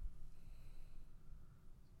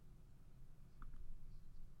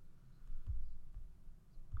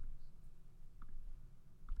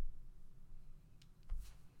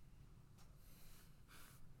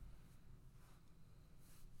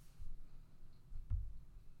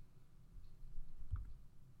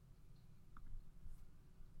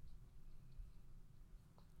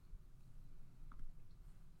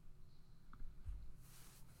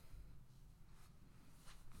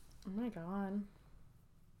 Oh my god.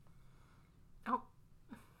 Oh.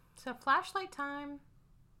 So, flashlight time.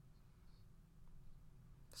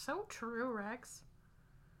 So true, Rex.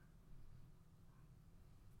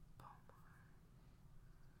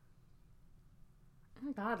 Oh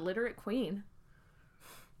my god, literate queen.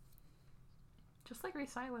 Just like Ray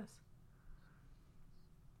Silas.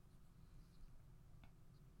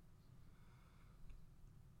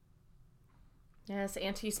 Yes,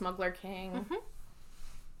 anti-smuggler king. Mm-hmm.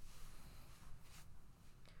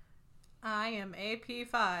 I am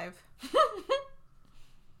AP5.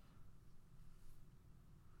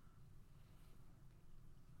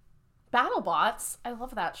 BattleBots. I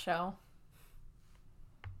love that show.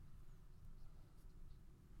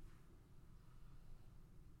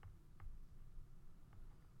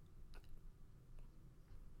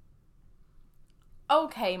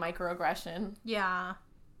 Okay, microaggression. Yeah.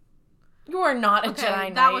 You are not a Okay, Jedi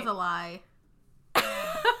Knight. that was a lie.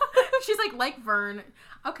 She's like Vern.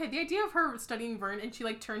 Okay, the idea of her studying Vern and she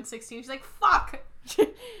like turned 16, she's like, fuck! Damn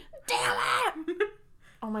it!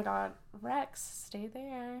 Oh my god. Rex, stay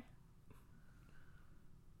there.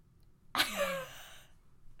 I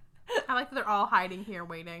like that they're all hiding here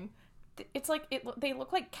waiting. It's like, they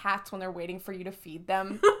look like cats when they're waiting for you to feed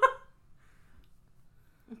them.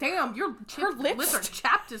 Damn, your lips are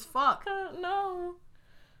chapped as fuck. No.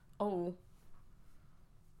 Oh.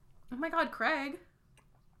 Oh my god, Craig.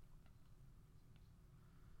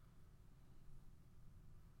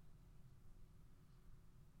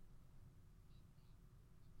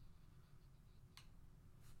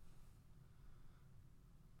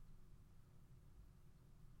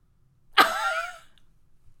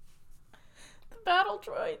 The battle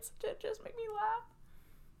droids did just make me laugh.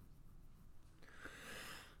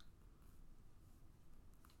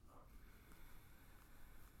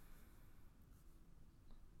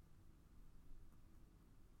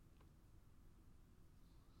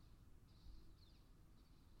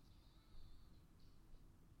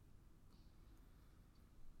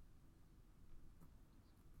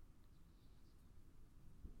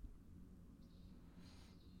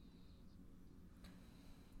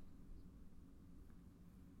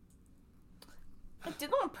 I did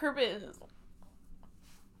it on purpose.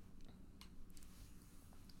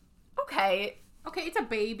 Okay. Okay, it's a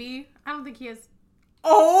baby. I don't think he has...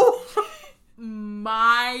 Oh!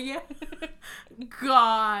 My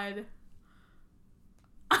god.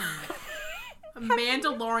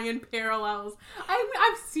 Mandalorian parallels.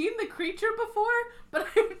 I've seen the creature before, but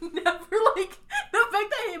I've never, like, the fact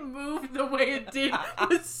that it moved the way it did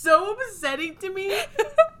was so upsetting to me. He's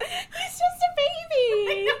just a baby.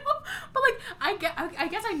 I know, but, like, I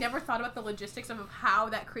guess I never thought about the logistics of how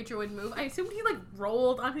that creature would move. I assumed he, like,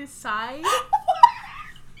 rolled on his side.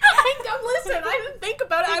 Listen, I didn't think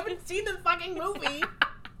about it. I haven't seen this fucking movie.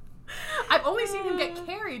 I've only seen him get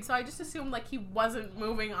carried, so I just assumed, like, he wasn't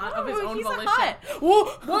moving of his own volition. Whoa!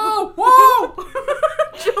 Whoa! Whoa!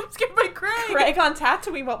 Jump scare by Craig! Craig on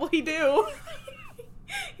Tatooine, what will he do?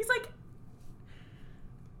 He's like,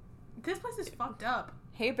 this place is fucked up.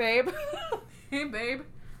 Hey, babe. Hey, babe.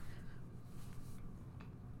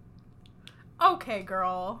 Okay,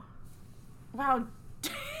 girl. Wow.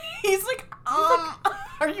 He's like,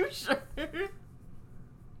 are you sure?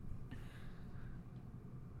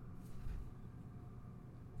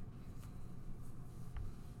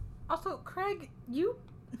 Also, Craig, you...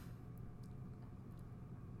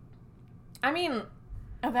 I mean,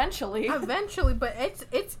 eventually. Eventually, but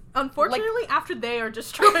it's unfortunately after they are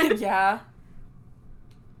destroyed. Yeah.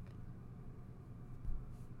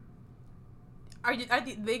 Are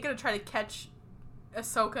they gonna try to catch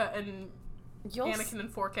Ahsoka and Anakin in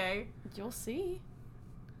 4K? You'll see.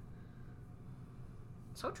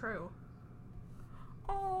 So true.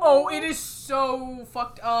 Oh, it is so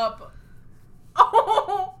fucked up.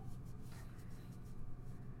 Oh!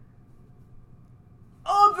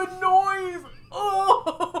 Oh, the noise!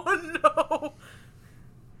 Oh, no!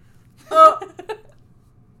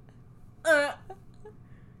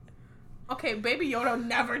 Okay, Baby Yoda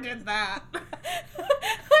never did that.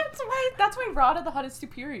 That's why Rada the Hutt is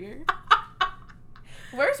superior.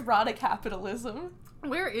 Where's Rada capitalism?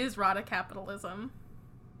 Where is Rada capitalism?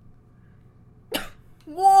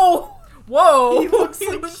 Whoa! Whoa! He looks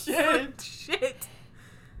like like shit.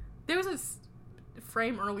 There was a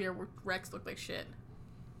frame earlier where Rex looked like shit.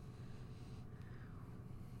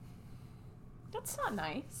 That's not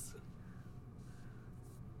nice.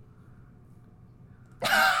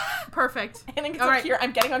 Perfect. And it's All like, right. here,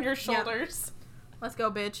 I'm getting on your shoulders. Let's go,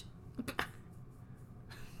 bitch.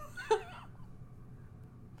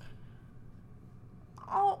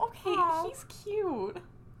 Oh, okay. Aw. He's cute.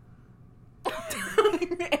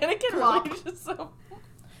 Anakin Plop. really just so...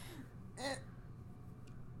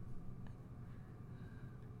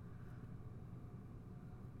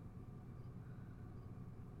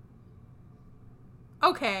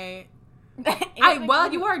 Okay. Anakin,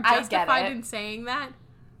 Well, you are I get justified it. in saying that.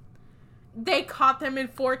 They caught them in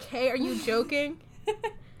 4K. Are you joking?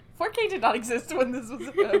 4K did not exist when this was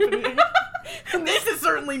happening. This is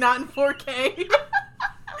certainly not in 4K.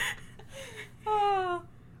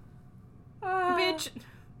 Bitch.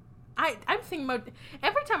 I'm thinking about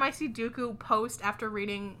every time I see Dooku post after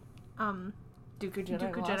reading Dooku Jedi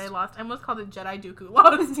Dooku Lost. Jedi Lost. I almost called it Jedi Dooku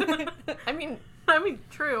Lost. I mean,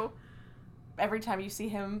 True. every time you see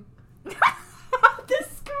him... The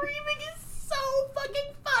screaming is so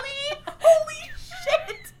fucking funny. Holy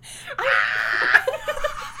shit.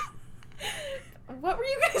 What were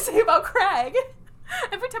you going to say about Craig?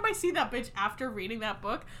 Every time I see that bitch after reading that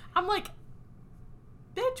book, I'm like,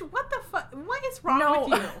 bitch, what the fuck? What is wrong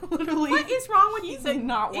with you? Literally. What is wrong with you? He's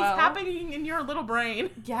not well. It's happening in your little brain.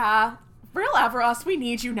 Yeah. Real Averos, we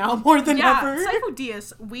need you now more than ever. Psycho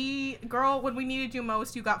Diaz, girl, when we needed you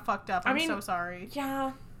most, you got fucked up. I'm so sorry.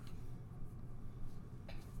 Yeah.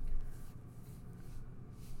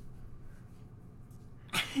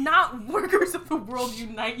 Not workers of the world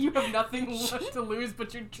unite. You have nothing left to lose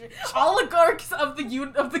but your oligarchs of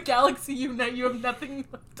the galaxy unite. You have nothing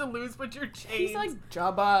left to lose but your chains. He's like,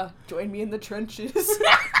 Jabba, join me in the trenches.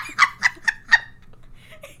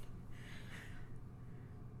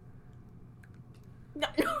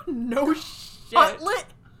 No shit. Lit.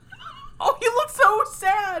 Oh, he looks so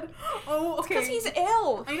sad. Oh, okay. Because he's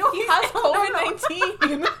ill. I know he has COVID-19.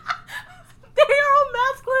 They are all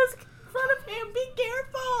maskless in front of him. Be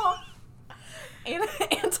careful.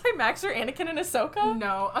 Anti-Maxer Anakin and Ahsoka?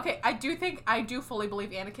 No. Okay, I do fully believe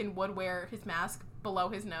Anakin would wear his mask below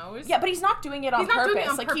his nose. Yeah, but he's not doing it on purpose. Doing it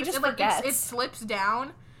on like, purpose. he just it, forgets. It slips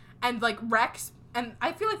down, and, like, Rex, and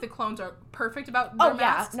I feel like the clones are perfect about their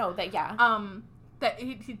masks. That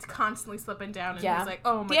he's constantly slipping down, and he's like,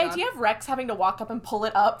 oh my god. The idea of Rex having to walk up and pull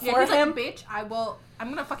it up for he's him. like, bitch, I'm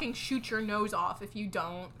gonna fucking shoot your nose off if you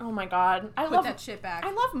don't. Oh my god. I Put love that shit back.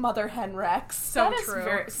 I love Mother Hen Rex. So that is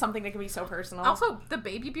true. Something that can be so personal. Also, the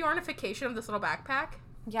baby Bjornification of this little backpack.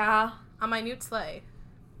 Yeah. On my Newt Slay.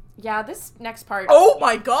 Yeah, this next part. Oh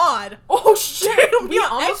my god! Oh shit! We Yeah,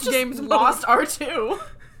 almost just X-Games lost R2.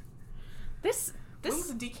 This to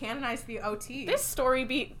decanonize the OT. This story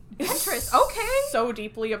beat Ventress, okay. So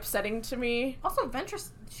deeply upsetting to me. Also, Ventress,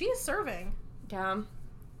 she is serving. Yeah.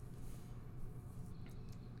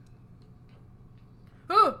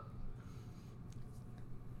 Ooh.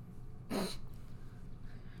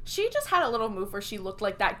 She just had a little move where she looked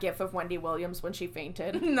like that gif of Wendy Williams when she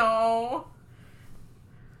fainted. No.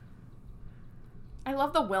 I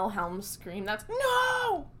love the Wilhelm scream. That's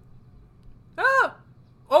no! Ah!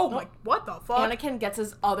 Oh my, what the fuck? Anakin gets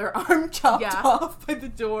his other arm chopped off by the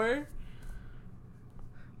door.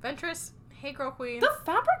 Ventress, hey girl queen. The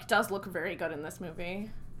fabric does look very good in this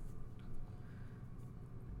movie.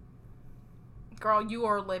 Girl,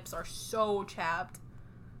 your lips are so chapped.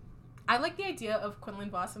 I like the idea of Quinlan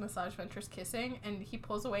Voss and Asajj Ventress kissing, and he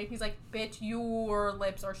pulls away and he's like, bitch, your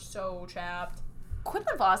lips are so chapped.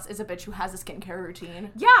 Quinlan Voss is a bitch who has a skincare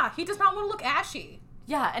routine. Yeah, he does not want to look ashy.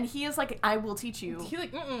 Yeah, and he is like, I will teach you. He's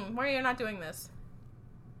like, why are you not doing this?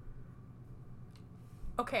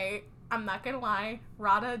 Okay, I'm not gonna lie.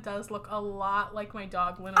 Rada does look a lot like my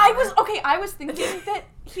dog, Lenore. I was thinking that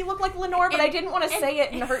he looked like Lenore, but I didn't want to say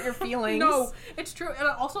it and hurt your feelings. No, it's true. And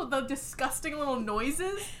also the disgusting little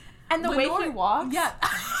noises. And the Lenore, way he walks. Yeah.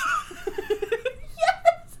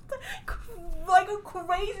 Yes! Like a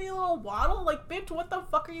crazy little waddle. Like, bitch, what the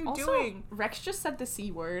fuck are you doing? Rex just said the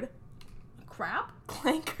C word. Crap?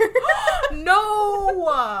 Clanker. No!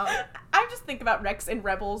 I'm just thinking about Rex in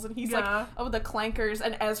Rebels, and he's like, Yeah. oh, the Clankers,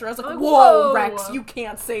 and Ezra's like, Whoa. whoa, Rex, you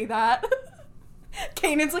can't say that.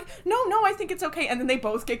 Kanan's like, no, I think it's okay, and then they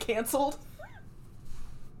both get canceled.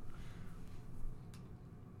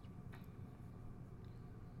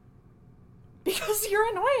 Because you're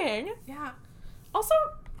annoying. Yeah. Also,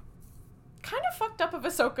 kind of fucked up of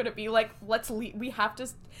Ahsoka to be like, let's leave, we have to,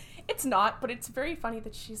 it's not, but it's very funny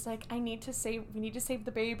that she's like, we need to save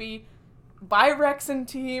the baby. Bye, Rex and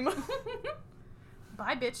team.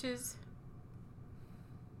 Bye, bitches.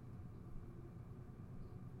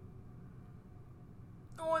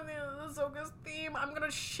 Oh, and the Ahsoka's theme. I'm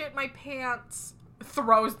gonna shit my pants.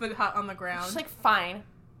 Throws the hut on the ground. She's like, fine.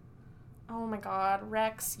 Oh my god,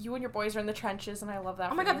 Rex, you and your boys are in the trenches, and I love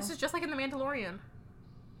that. Oh my god, this is just like in The Mandalorian.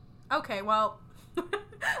 Okay, well,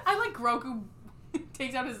 I like Grogu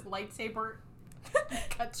takes out his lightsaber,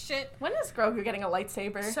 cuts shit. When is Grogu getting a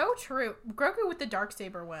lightsaber? So true. Grogu with the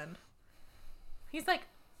Darksaber win. He's like,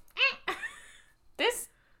 eh. This,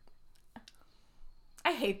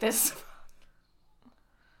 I hate this.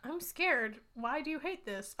 I'm scared. Why do you hate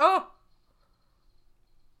this? Oh!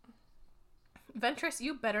 Ventress,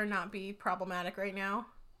 you better not be problematic right now.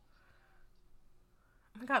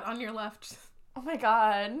 Oh my god, on your left. Oh my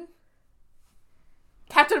god.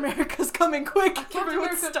 Captain America's coming quick.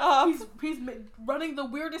 Everyone stop. He's running the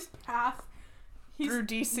weirdest path. Through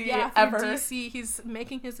DC through ever. DC. He's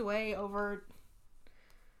making his way over.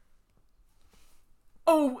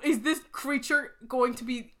 Oh, is this creature going to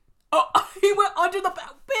be... Oh, he went under the...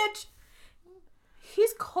 Bitch!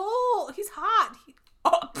 He's cold. He's hot.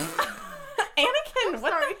 Anakin,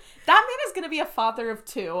 what sorry. that man is going to be a father of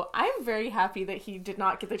two. I'm very happy that he did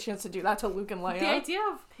not get the chance to do that to Luke and Leia. The idea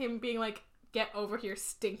of him being like, get over here,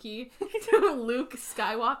 stinky, to Luke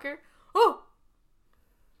Skywalker. Oh!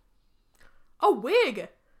 Oh, wig!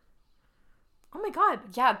 Oh my god.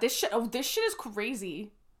 Yeah, this shit is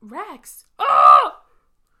crazy. Rex. Oh!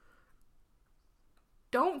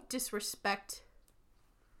 Don't disrespect.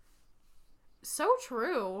 So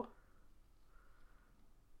true.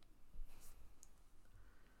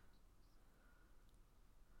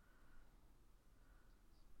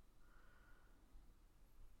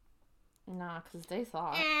 Nah, because they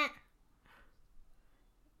thought.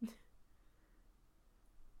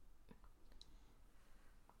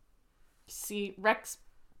 See, Rex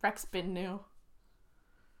been new.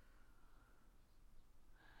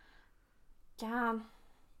 Yeah.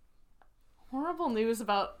 Horrible news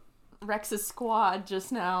about Rex's squad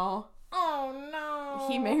just now. Oh no.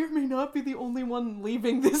 He may or may not be the only one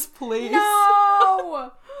leaving this place.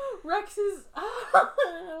 No! Rex is...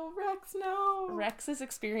 Oh, Rex, no. Rex is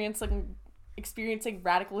experiencing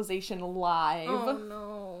radicalization live. Oh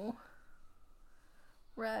no.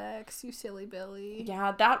 Rex, you silly Billy.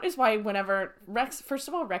 Yeah, that is why whenever Rex, first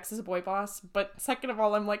of all, Rex is a boy boss, but second of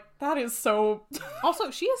all, I'm like, that is so...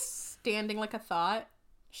 Also, she is standing like a thought.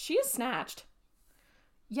 She is snatched.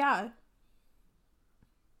 Yeah.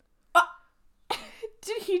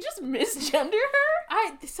 Did he just misgender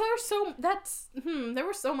her? There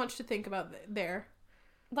was so much to think about there.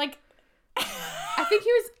 Like, I think he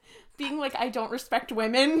was being like, I don't respect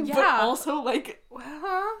women, but Yeah. also like,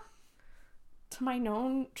 huh? to my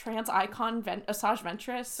known trans icon, Asajj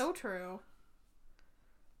Ventress. So true.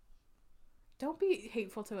 Don't be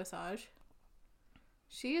hateful to Asajj.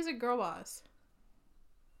 She is a girl boss.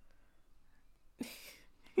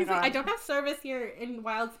 He's like, I don't have service here in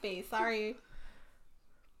Wild Space. Sorry.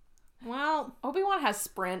 Well, Obi-Wan has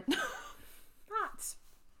Sprint. not.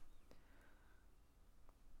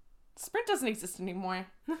 Sprint doesn't exist anymore.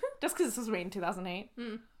 Just because this was made in 2008.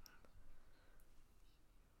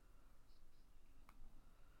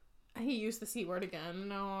 He used the C word again.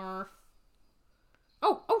 No.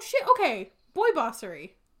 Oh shit. Okay. Boy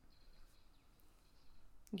bossery.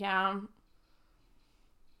 Yeah.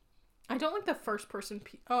 I don't like the first person.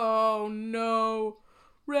 Oh no.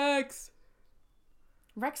 Rex.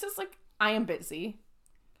 Rex is like, I am busy.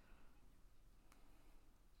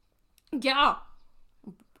 Yeah.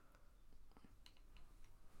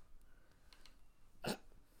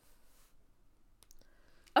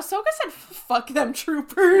 Ahsoka said, fuck them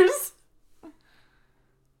troopers.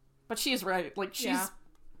 But she's right. Like, she's... Yeah.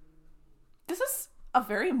 This is a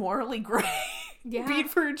very morally gray Yeah. beat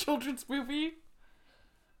for a children's movie.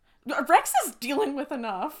 Rex is dealing with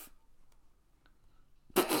enough.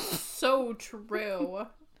 So true.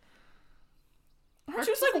 She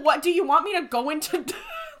was like, what, do you want me to go into...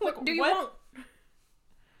 like, What do you what? want?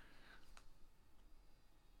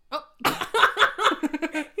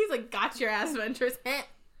 Oh. He's like, got your ass, Ventress.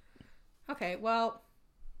 Okay, well.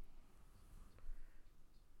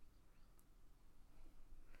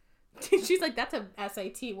 She's like, that's a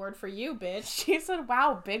SAT word for you, bitch. She said,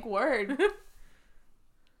 wow, big word.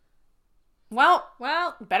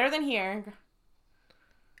 Well, better than here.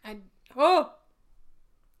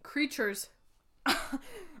 Creatures.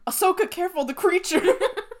 Ahsoka, careful, the creature.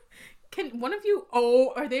 Can one of you...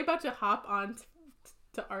 Oh, are they about to hop on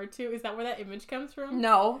to R2? Is that where that image comes from?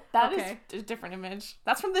 No, that is a different image.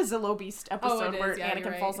 That's from the Zillow Beast episode where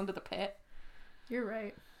Anakin falls into the pit. You're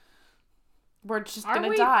right. We're just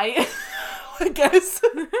gonna die, I guess.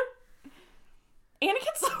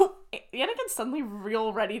 Anakin's suddenly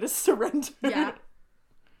real ready to surrender. Yeah.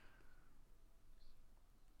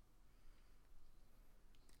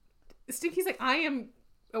 Stinky's like, I am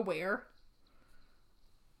aware.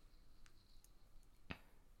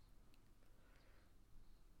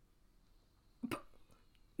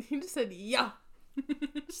 He just said, yeah.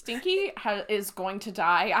 Stinky is going to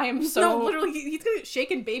die. I am so... No, literally, he's gonna get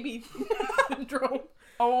shaken baby syndrome.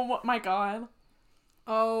 Oh my god.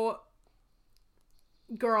 Oh.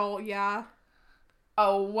 Girl, yeah.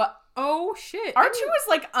 Oh, what? Oh, shit. R2 is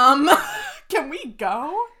like, can we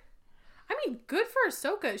go? I mean, good for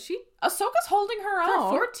Ahsoka. Ahsoka's holding her own.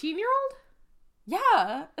 For a 14-year-old?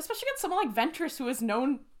 Yeah. Especially against someone like Ventress, who is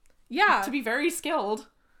known to be very skilled.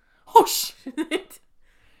 Oh, shit.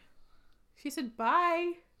 She said,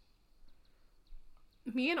 bye.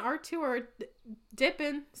 Me and R2 are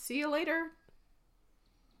dipping. See you later.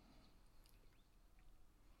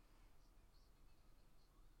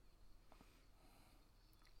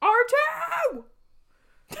 R2!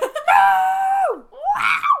 No!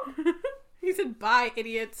 Wow! He said, bye,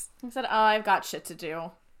 idiots. He said, I've got shit to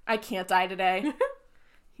do. I can't die today.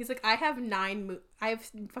 He's like, I have I have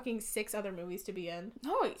fucking 6 other movies to be in.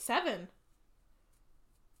 No, wait. 7.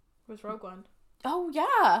 Where's Rogue One? Oh,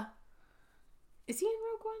 yeah. Is he in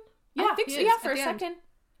Rogue One? Yeah, I think so. Yeah, for a second. And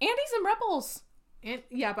he's in Rebels. And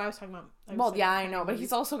yeah, but I was talking about... I know, but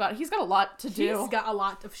he's also got a lot to do. He's got a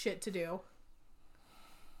lot of shit to do.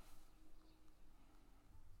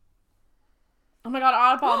 Oh my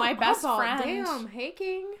god, Oddball, my best friend. Damn, hey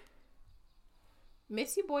King.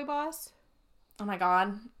 Miss you, boy boss. Oh my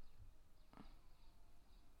god.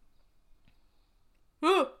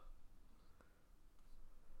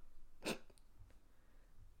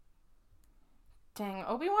 Dang,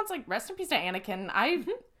 Obi-Wan's like, rest in peace to Anakin. I'm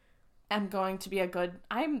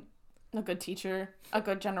a good teacher. A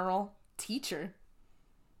good general. Teacher.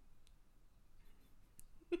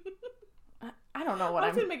 I don't know what I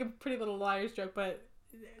was going to make a Pretty Little Liars joke, but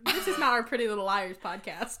this is not our Pretty Little Liars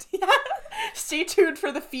podcast. Yeah. Stay tuned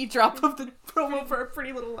for the feed drop of the promo for our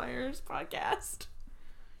Pretty Little Liars podcast.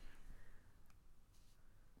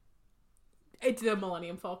 It's the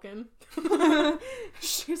Millennium Falcon.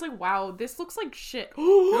 She's like, wow, this looks like shit.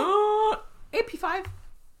 AP5.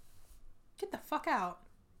 Get the fuck out.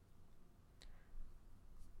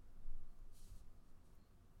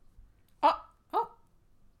 Oh.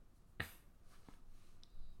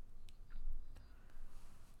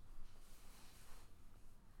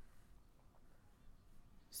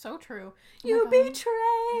 So true. You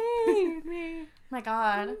betrayed me. My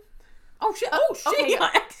god. Oh shit! Oh shit! Okay. Yeah,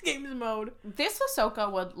 X Games mode. This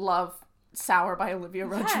Ahsoka would love "Sour" by Olivia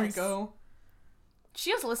Rodrigo. She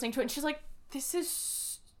is listening to it, and she's like, "This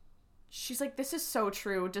is." She's like, "This is so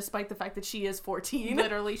true," despite the fact that she is 14.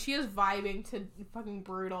 Literally, she is vibing to fucking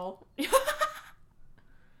Brutal.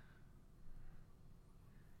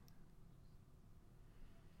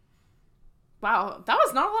 Wow, that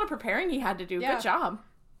was not a lot of preparing he had to do. Yeah. Good job.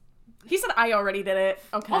 He said, I already did it.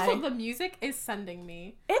 Okay. Also, the music is sending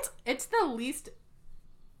me. It's the least...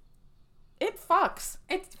 It fucks.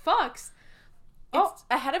 It fucks. It's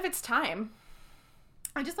ahead of its time.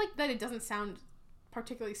 I just like that it doesn't sound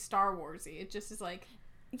particularly Star Wars-y. It just is like...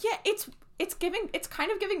 Yeah, it's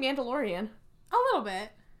kind of giving Mandalorian. A little bit.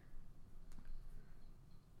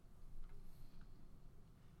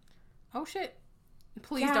 Oh, shit.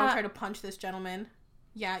 Please don't try to punch this gentleman.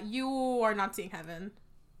 Yeah, you are not seeing heaven.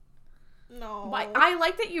 No. I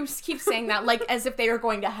like that you keep saying that, like, as if they are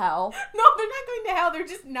going to hell. No, they're not going to hell. They're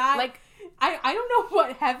just not. Like, I don't know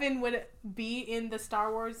what heaven would be in the Star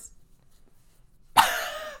Wars.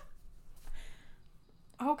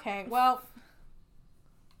 Okay, well.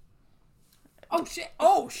 Oh, shit.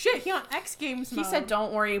 Oh, shit. He on X Games mode. He said,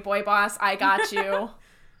 don't worry, boy boss. I got you.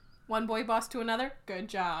 One boy boss to another. Good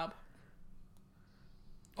job.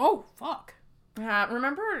 Oh, fuck.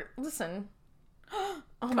 Remember, listen. Oh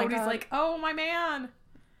my god. Cody's like, oh my man.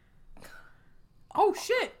 Oh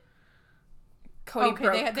shit. Cody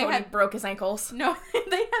broke his ankles. No,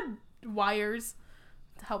 they had wires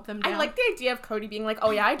to help them down. I like the idea of Cody being like,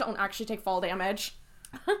 oh yeah, I don't actually take fall damage.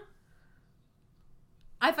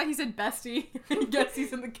 I thought he said bestie. I guess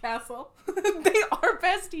he's in the castle. They are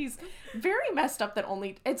besties. Very messed up that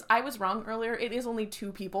I was wrong earlier. It is only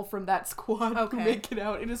 2 people from that squad who make it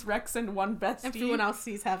out. It is Rex and one bestie. Everyone else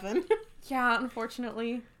sees heaven. Yeah,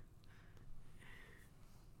 unfortunately.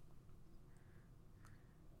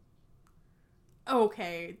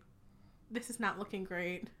 Okay. This is not looking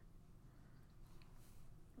great.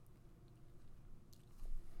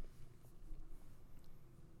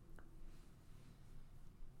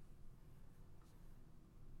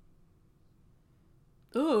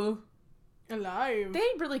 Ooh. Alive. They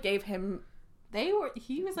really gave him...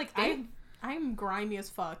 He was like, I'm grimy as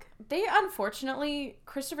fuck. They, unfortunately,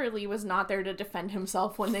 Christopher Lee was not there to defend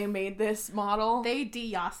himself when they made this model. They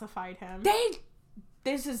de-ossified him.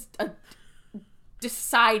 This is a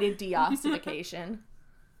decided de-ossification.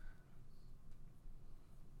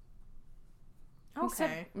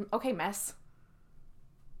 Okay. Okay, mess.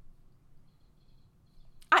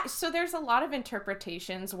 So there's a lot of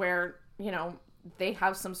interpretations where, they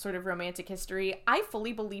have some sort of romantic history. I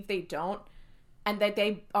fully believe they don't. And that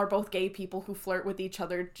they are both gay people who flirt with each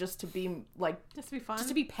other just to be, Just to be fun? Just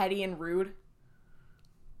to be petty and rude.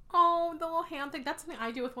 Oh, the little hand thing. That's something I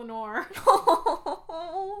do with Lenore.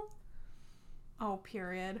 Oh,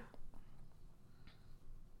 period.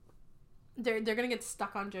 They're gonna get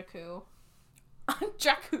stuck on Jakku. On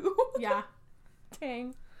Jakku? Yeah.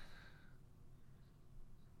 Dang.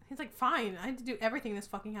 He's like, fine, I had to do everything in this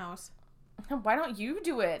fucking house. Why don't you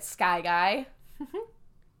do it, Sky Guy?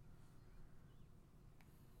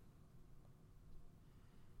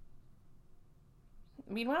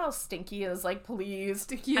 Meanwhile, Stinky is like, please.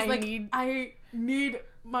 Stinky is I need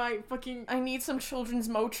my fucking... I need some children's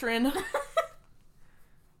Motrin.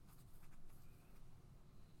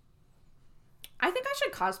 I think I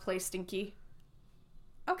should cosplay Stinky.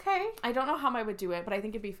 Okay. I don't know how I would do it, but I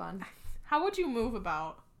think it'd be fun. How would you move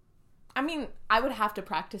about? I mean, I would have to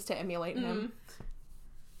practice to emulate him.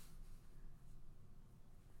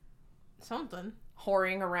 Something.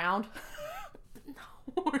 Whoring around.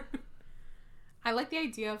 No. I like the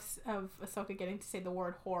idea of Ahsoka getting to say the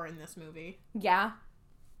word whore in this movie. Yeah.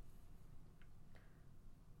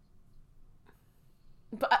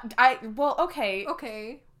 But okay.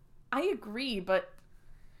 Okay. I agree, but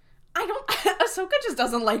I don't... Ahsoka just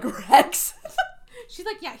doesn't like Rex. She's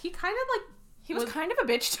like, yeah, he kind of like... He was kind of a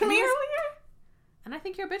bitch to me earlier. And I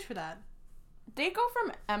think you're a bitch for that. They go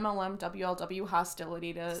from MLM WLW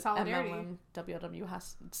hostility to Solidarity. MLM WLW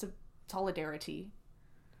solidarity.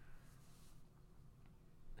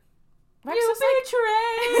 Rex You is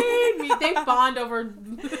betrayed me. They bond over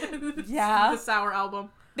the Sour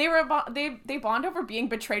album. They bond over being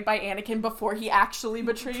betrayed by Anakin before he actually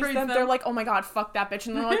betrays them. They're like, oh my god, fuck that bitch.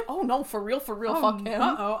 And they're like, oh no, for real, fuck him.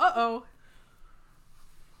 Uh-oh.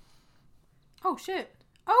 Oh, shit.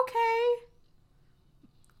 Okay.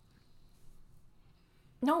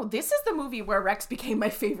 No, this is the movie where Rex became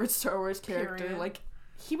my favorite Star Wars character. Period. Like,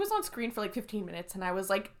 he was on screen for 15 minutes, and I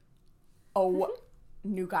was like, oh,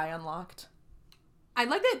 new guy unlocked. I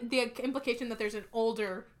like the implication that there's an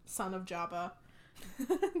older son of Jabba.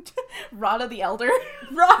 Rada the Elder.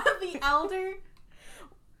 Rada the Elder?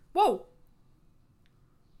 Whoa.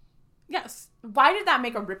 Yes. Why did that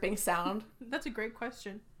make a ripping sound? That's a great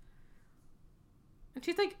question. And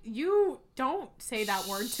she's like, you don't say that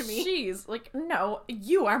word to me. She's like, no,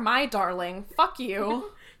 you are my darling. Fuck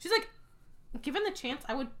you. She's like, given the chance,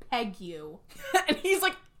 I would peg you. And he's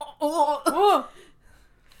like, oh.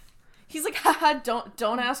 He's like, haha,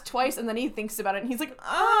 don't ask twice. And then he thinks about it and he's like,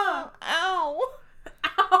 oh, ow.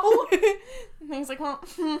 Ow. And he's like, well.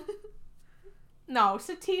 No,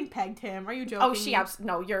 Satine pegged him. Are you joking? Oh,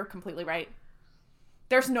 no, you're completely right.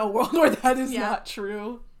 There's no world where that is not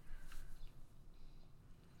true.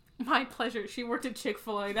 My pleasure. She worked at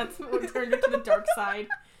Chick-fil-A. That's what turned her to the dark side.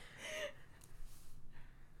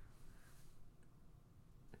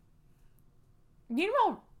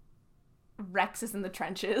 Meanwhile, Rex is in the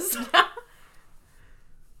trenches.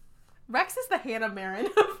 Rex is the Hannah Marin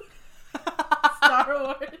of Star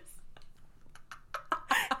Wars.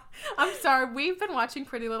 I'm sorry. We've been watching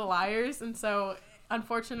Pretty Little Liars, and so...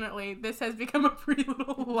 Unfortunately, this has become a Pretty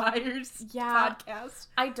Little Liars podcast.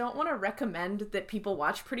 I don't want to recommend that people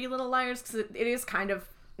watch Pretty Little Liars because it is kind of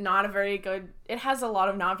not a very good... It has a lot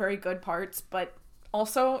of not very good parts, but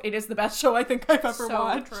also it is the best show I think I've ever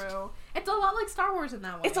watched. So true. It's a lot like Star Wars in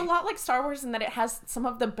that way. It's a lot like Star Wars in that it has some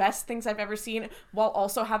of the best things I've ever seen while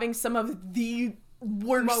also having some of the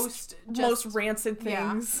worst, most rancid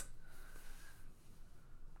things. Yeah.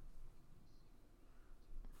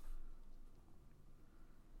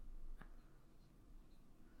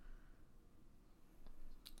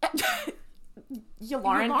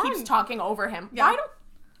 Yularen keeps talking over him. Yeah. Why don't...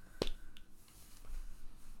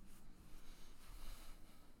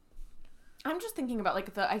 I'm just thinking about,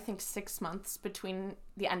 like, I think 6 months between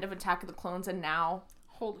the end of Attack of the Clones and now.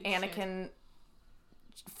 Holy Anakin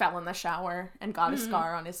fell in the shower and got a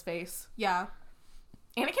scar on his face. Yeah.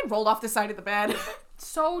 Anakin rolled off the side of the bed.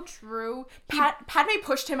 So true. Padme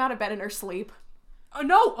pushed him out of bed in her sleep. Oh,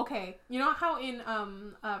 no! Okay. You know how in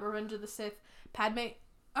Revenge of the Sith, Padme...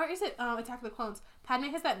 Or is it Attack of the Clones? Padme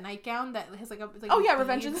has that nightgown that has, like, a... Like, oh, yeah,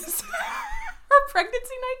 Revenge of the Sith. Her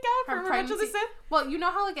pregnancy nightgown from Revenge of the Sith? Well, you know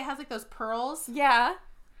how, like, it has, like, those pearls? Yeah.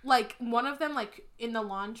 Like, one of them, like, in the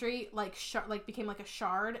laundry, like, became, like, a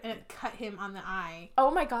shard, and it cut him on the eye. Oh,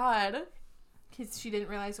 my God. Because she didn't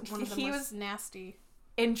realize one of them was nasty.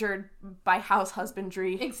 Injured by house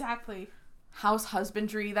husbandry. Exactly. House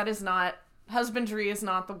husbandry. That is not... Husbandry is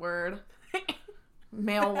not the word.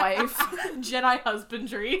 Male wife. Jedi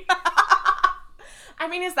husbandry. I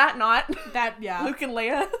mean, is that not... That, yeah. Luke and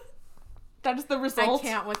Leia? That is the result. I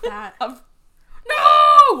can't with that. Of...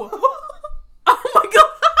 No! Oh my God!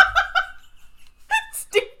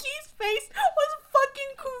 Stinky's face was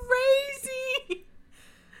fucking crazy!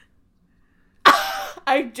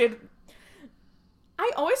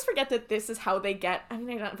 I always forget that this is how they get... I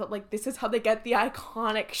mean, I don't... But, like, this is how they get the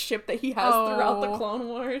iconic ship that he has throughout the Clone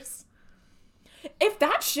Wars. If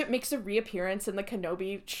that ship makes a reappearance in the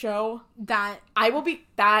Kenobi show... That... I will be...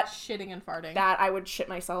 That... Shitting and farting. That I would shit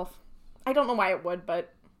myself. I don't know why it would,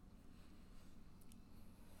 but...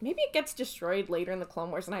 Maybe it gets destroyed later in the Clone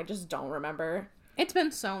Wars and I just don't remember. It's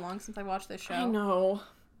been so long since I watched this show. I know.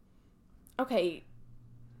 Okay.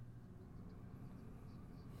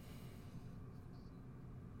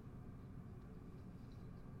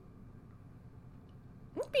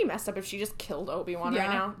 It'd be messed up if she just killed Obi-Wan right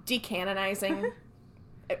now. Decanonizing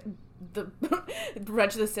the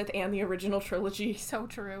Revenge of the Sith and the original trilogy. So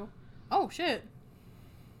true. Oh, shit.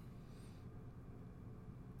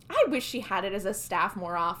 I wish she had it as a staff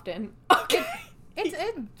more often. Okay. It's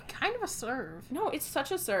kind of a serve. No, it's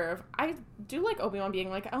such a serve. I do like Obi-Wan being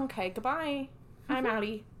like, okay, goodbye. I'm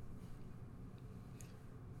outie.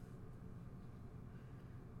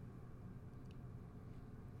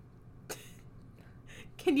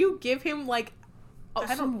 Can you give him, like...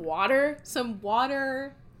 some water? Some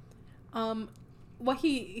water. Well,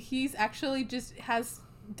 he's actually just has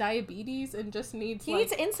diabetes and just needs, He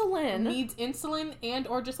needs insulin. Needs insulin and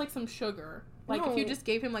or just, like, some sugar. Like, if you just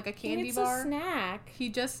gave him, like, a candy bar. He needs a snack. He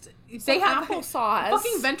just... They have applesauce.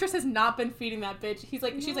 Fucking Ventress has not been feeding that bitch. She's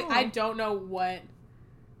like, I don't know what.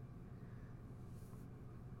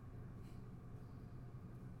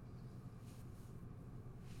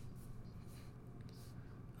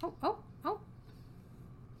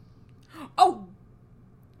 Oh!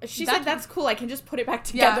 She said, that's cool. I can just put it back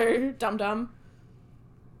together, dum-dum.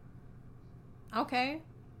 Okay.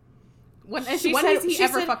 When is he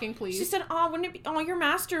ever fucking pleased? She said, oh, wouldn't it be... Oh, your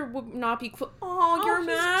master would not be... Oh, your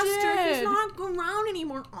master. He's not around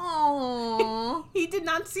anymore. Oh. He did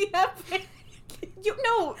not see heaven.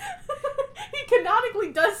 No. He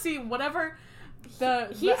canonically does see whatever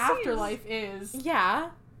the afterlife is. Yeah.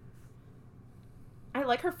 I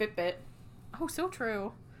like her Fitbit. Oh, so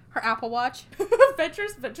true. Her Apple Watch.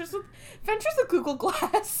 Ventress with Google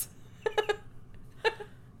Glass.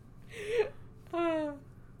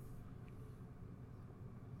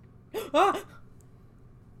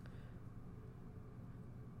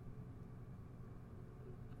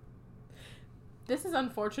 This is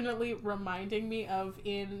unfortunately reminding me of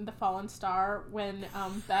in The Fallen Star when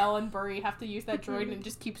Belle and Burry have to use that droid and it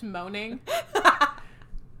just keeps moaning.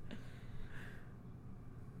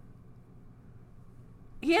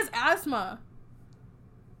 He has asthma.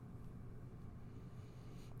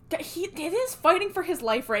 It is fighting for his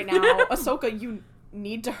life right now. Ahsoka, you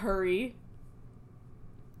need to hurry.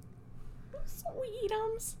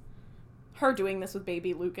 Sweetums. Her doing this with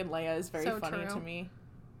baby Luke and Leia is very funny to me.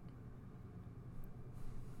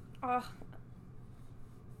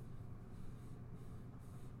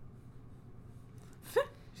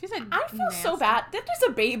 She said, I feel so bad. That is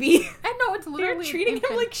a baby. I know, it's literally... They're treating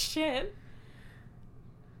him like shit.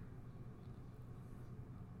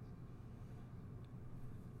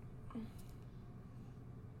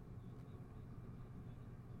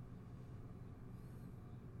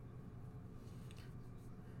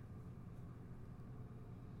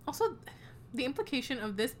 Also, the implication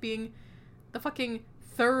of this being the fucking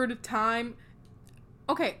third time...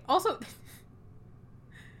 Okay, also...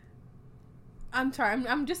 I'm sorry,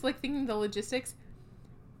 I'm just, like, thinking the logistics.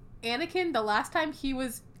 Anakin, the last time he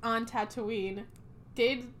was on Tatooine,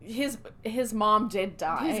 His mom did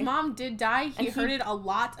die. His mom did die. He herded a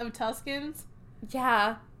lot of Tuskens.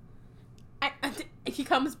 Yeah. He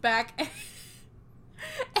comes back and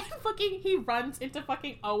fucking he runs into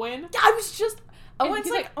fucking Owen. I was just... Owen's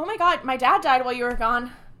like, oh my god, my dad died while you were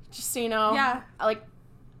gone. Just so you know. Yeah.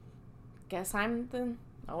 Guess I'm the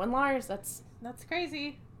Owen Lars. That's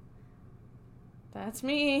crazy. That's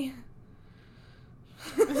me.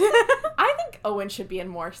 I think Owen should be in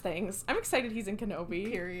more things. I'm excited he's in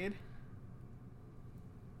Kenobi. Period.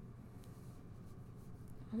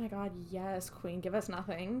 Oh my god, yes, Queen, give us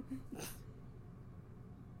nothing.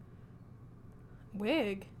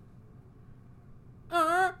 Wig.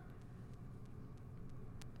 Her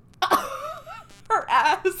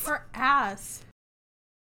ass. Her ass.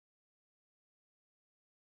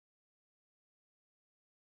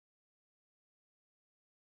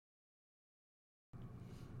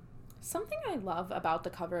 Something I love about the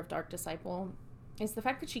cover of Dark Disciple is the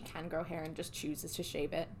fact that she can grow hair and just chooses to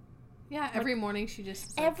shave it. Yeah, every morning she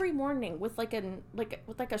just Every morning with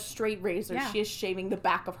a straight razor, Yeah. she is shaving the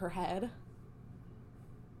back of her head.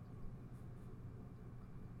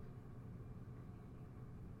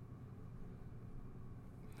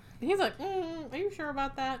 He's like, are you sure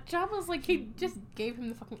about that? Jabba's like, he just gave him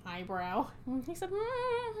the fucking eyebrow. He said,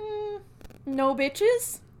 no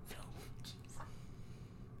bitches.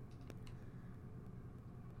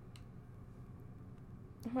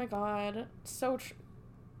 Oh my god, so true.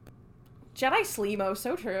 Jedi Sleemo,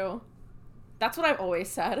 so true. That's what I've always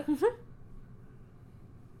said.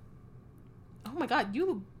 Oh my god,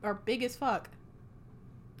 you are big as fuck.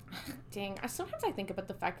 Dang, sometimes I think about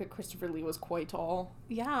the fact that Christopher Lee was quite tall.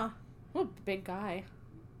 Yeah. What a big guy.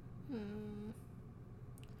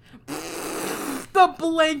 The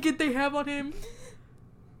blanket they have on him.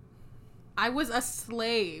 I was a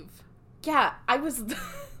slave. Yeah, I was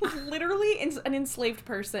literally an enslaved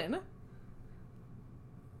person.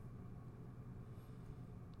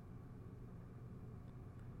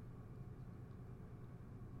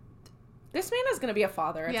 This man is going to be a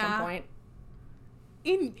father at some point.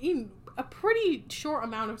 In a pretty short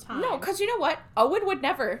amount of time. No, because you know what? Owen would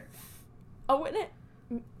never. Owen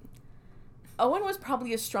was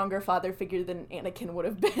probably a stronger father figure than Anakin would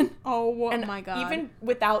have been. Oh and my god. Even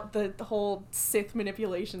without the whole Sith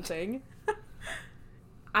manipulation thing.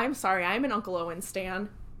 I'm sorry, I'm an Uncle Owen stan.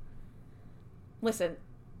 Listen,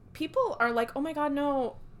 people are like, oh my god,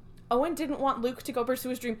 no. Owen didn't want Luke to go pursue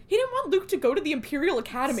his dream. He didn't want Luke to go to the Imperial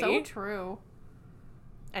Academy. So true.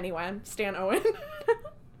 Anyway, stan Owen.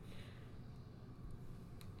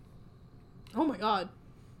 Oh my god.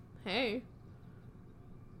 Hey.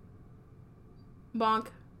 Bonk.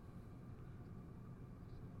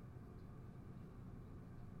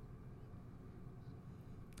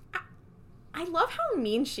 I love how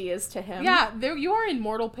mean she is to him. Yeah, you are in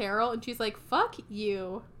mortal peril, and she's like, fuck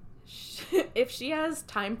you. If she has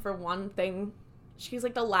time for one thing, she's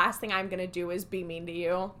like, the last thing I'm gonna do is be mean to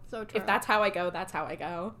you. So true. If that's how I go, that's how I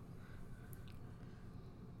go.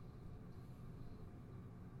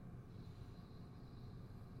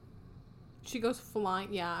 She goes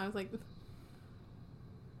flying. Yeah, I was like...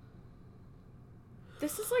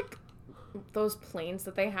 This is like those planes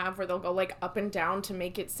that they have where they'll go like up and down to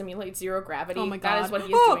make it simulate zero gravity. Oh my god. That is what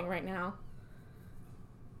he's doing right now.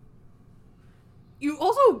 You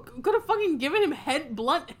also could have fucking given him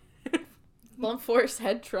blunt force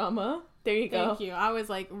head trauma. There you go. Thank you. I was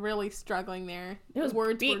like really struggling there. It was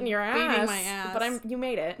Words beating were your ass. beating my ass. But you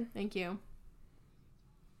made it. Thank you.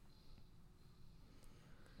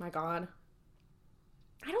 My god.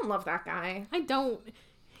 I don't love that guy. I don't.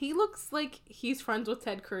 He looks like he's friends with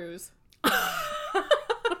Ted Cruz. I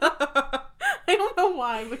don't know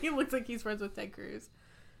why, but he looks like he's friends with Ted Cruz.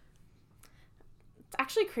 It's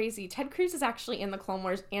actually crazy. Ted Cruz is actually in the Clone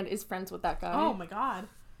Wars and is friends with that guy. Oh my god.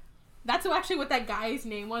 That's actually what that guy's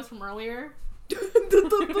name was from earlier.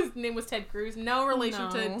 His name was Ted Cruz. No relation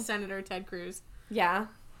to Senator Ted Cruz. Yeah.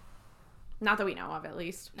 Not that we know of, at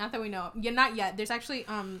least. Not that we know of. Yeah, not yet. There's actually,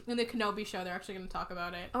 in the Kenobi show, they're actually going to talk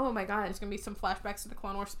about it. Oh my god. There's going to be some flashbacks to the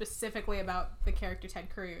Clone Wars specifically about the character Ted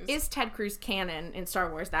Cruz. Is Ted Cruz canon in Star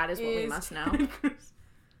Wars? That is what we must know.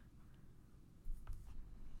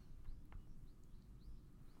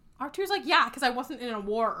 R2's like, yeah, because I wasn't in a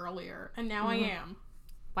war earlier, and now I am.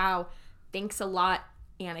 Wow. Thanks a lot,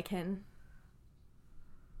 Anakin.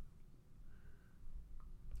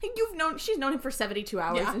 She's known him for 72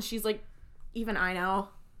 hours, and she's like, even I know.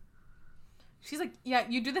 She's like, yeah,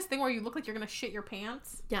 you do this thing where you look like you're gonna shit your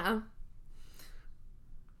pants. Yeah.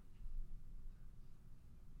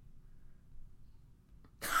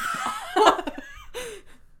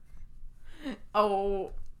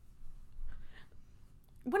 Oh.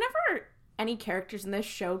 Whenever any characters in this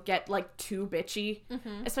show get, like, too bitchy,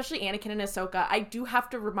 Mm-hmm. especially Anakin and Ahsoka, I do have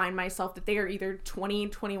to remind myself that they are either 20,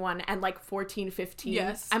 21, and, like, 14, 15.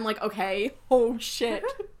 Yes. I'm like, okay, oh, shit.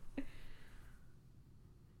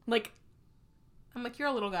 Like, I'm like, you're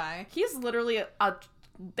a little guy. he's literally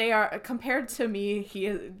they are, compared to me,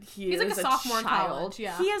 he's He's like a sophomore in child. college,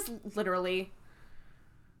 yeah. He is literally...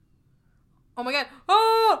 Oh my god.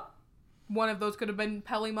 Oh! One of those could have been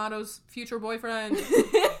Pelimato's future boyfriend. Do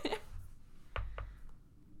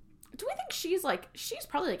we think she's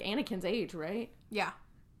probably like Anakin's age, right? Yeah.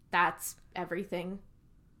 That's everything.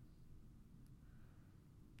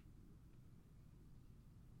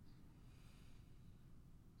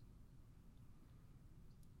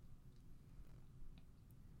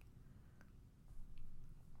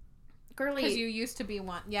 Girly. Because you used to be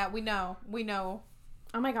one. Yeah, we know. We know.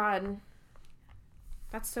 Oh my god.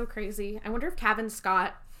 That's so crazy. I wonder if Cavan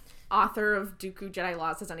Scott, author of Dooku Jedi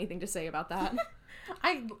Laws, has anything to say about that.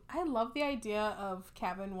 I love the idea of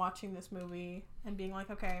Cavan watching this movie and being like,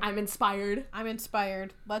 okay, I'm inspired. I'm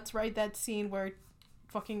inspired. Let's write that scene where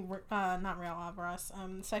fucking, not Rael Alvarez,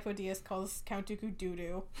 Sifo Dyas calls Count Dooku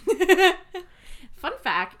doo-doo. Fun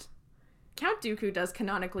fact, Count Dooku does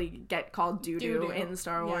canonically get called doo-doo Doo-doo. in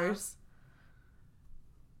Star Yeah. Wars.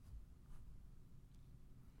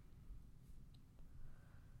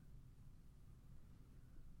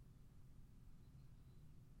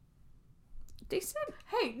 They said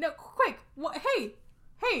Hey, no, quick. What? Hey.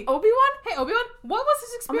 Obi-Wan? Hey, Obi-Wan, what was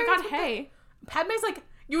his Oh my experience? god, hey. Padme's like,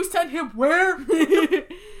 you sent him where?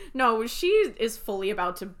 No, she is fully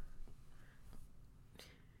about to...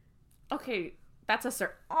 Okay, that's a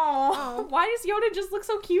sir. Oh, why does Yoda just look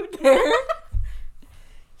so cute there?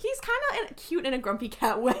 He's kind of cute in a grumpy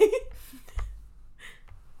cat way.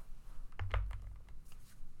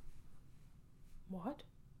 What?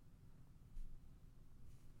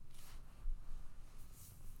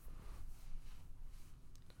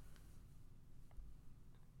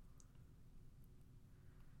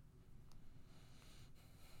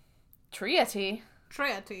 Triety.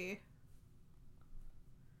 Triety.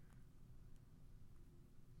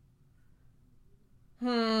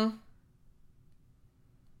 Hmm.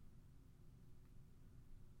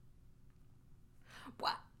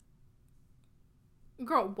 What?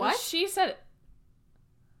 Girl, what? She said...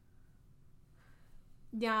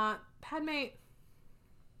 Yeah, Padme...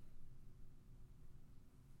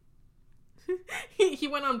 he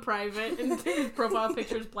went on private and his profile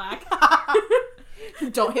picture's black.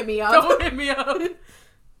 Don't hit me up. Don't hit me up.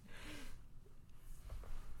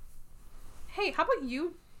 Hey, how about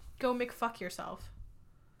you go McFuck yourself?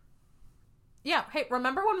 Yeah, hey,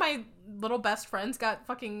 remember when my little best friends got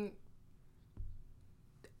fucking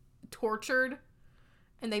tortured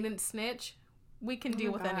and they didn't snitch? We can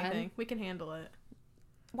deal with God. anything. We can handle it.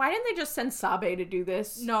 Why didn't they just send Sabe to do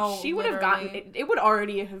this? No, she would have gotten literally. it. It would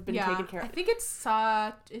already have been Yeah, taken care I of. think it's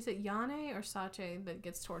is it Yane or Sache that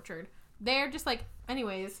gets tortured? They're just like,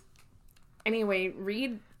 anyways, Anyway,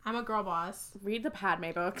 read I'm a girl boss. the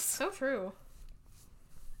Padme books. So true.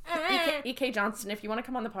 E.K. Johnston, if you want to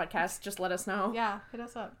come on the podcast, just let us know. Yeah, hit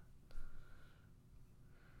us up.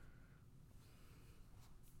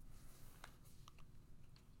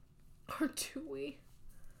 Or do we?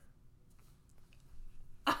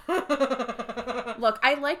 Look,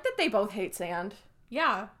 I like that they both hate sand.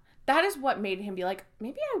 Yeah. That is what made him be like,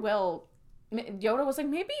 maybe I will. Yoda was like,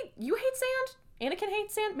 maybe you hate sand? Anakin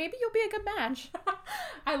hates sand? Maybe you'll be a good match.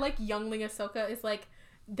 I like youngling Ahsoka is like,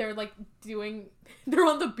 they're like they're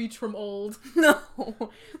on the beach from old. No.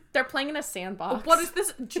 They're playing in a sandbox. What is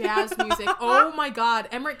this jazz music? Oh my god.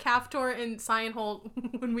 Emmerich Kaftor and Cyan Holt,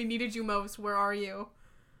 when we needed you most, where are you?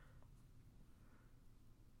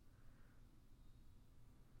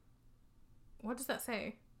 What does that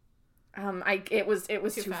say? It was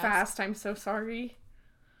Too too fast. fast. I'm so sorry.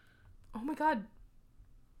 Oh my god.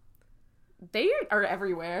 They are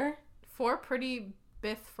everywhere. 4 pretty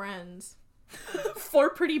Bith friends. 4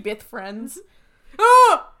 pretty Bith friends.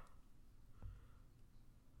 Ah!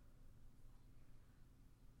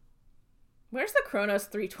 Where's the Kronos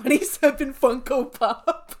 327 Funko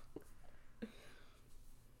Pop?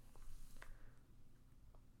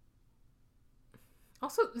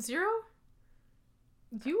 Also, Zero,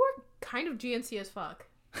 you are kind of GNC as fuck.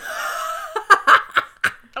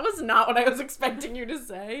 That was not what I was expecting you to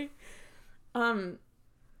say.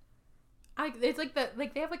 It's like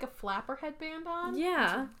they have like a flapper headband on.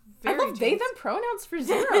 Yeah. I Very love they James. them pronouns for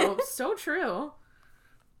Zero. So true.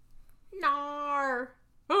 Nar.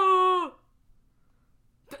 Oh.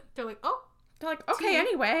 They're like, oh, They're like, okay, Tea.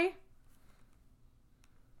 anyway.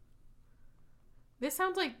 this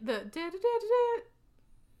sounds like the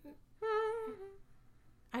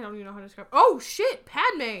I don't even know how to describe. Oh shit,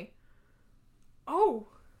 Padme. Oh.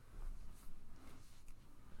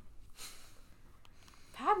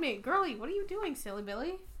 Padme, girly, what are you doing, silly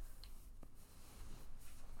Billy?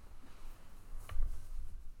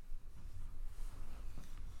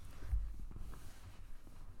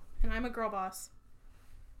 And I'm a girl boss.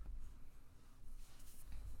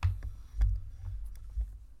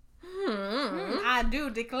 I do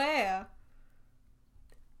declare.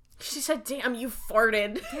 She said, "Damn, you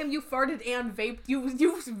farted." Damn, you farted and vaped. You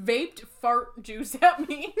vaped fart juice at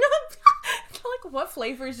me. Like, what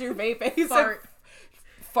flavor is your vape?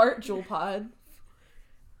 Fart Jewel Pod.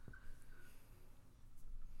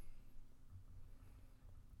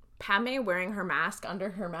 Padme wearing her mask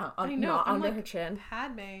under her mouth, not under her chin.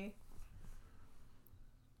 Padme.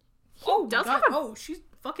 She's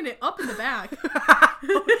fucking it up in the back.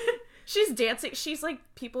 She's dancing. She's like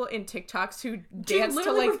people in TikToks who dance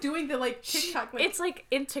to like doing the like TikTok. It's like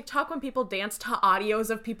in TikTok when people dance to audios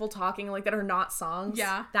of people talking like that are not songs.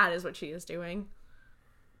 Yeah, that is what she is doing.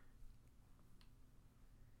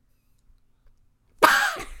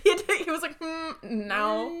 He was like,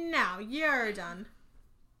 no. Now you're done.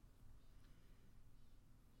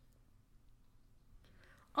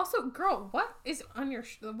 Also, girl, what is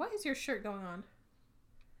your shirt going on?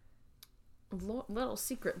 Little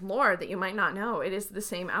secret lore that you might not know. It is the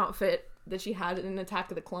same outfit that she had in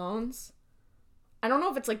Attack of the Clones. I don't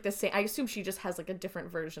know if it's like the same. I assume she just has like a different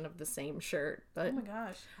version of the same shirt. But oh my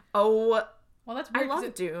gosh. Oh, well, that's weird. I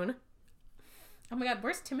love Dune. Oh my god,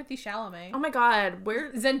 where's Timothée Chalamet? Oh my god,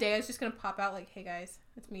 where Zendaya's just gonna pop out like, hey guys,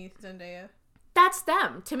 it's me, Zendaya. That's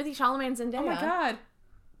them. Timothée Chalamet and Zendaya. Oh my god.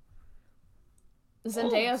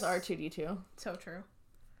 Zendaya's R2-D2. So true.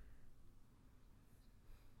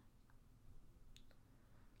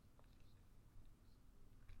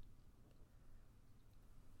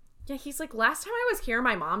 Yeah, he's like, last time I was here,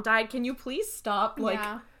 my mom died. Can you please stop? Like,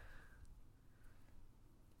 yeah.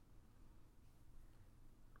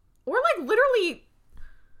 Or like literally.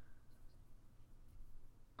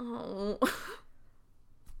 Oh.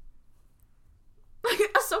 Like,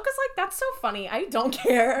 Ahsoka's like, that's so funny. I don't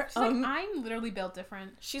care. She's like, I'm literally built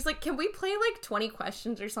different. She's like, can we play like 20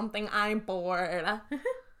 questions or something? I'm bored.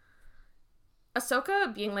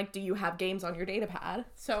 Ahsoka being like, do you have games on your datapad?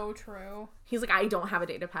 So true. He's like, I don't have a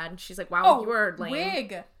datapad. She's like, wow, you are lame.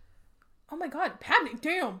 Wig. Oh my god, Padme,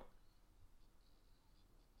 damn.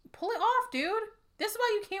 Pull it off, dude. This is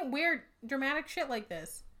why you can't wear dramatic shit like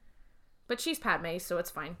this. But she's Padme, so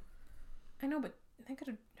it's fine. I know, but that could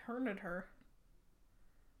have hurted her.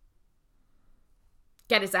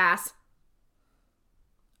 Get his ass.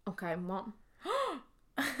 Okay, Mom.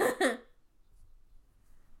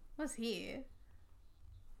 What's he?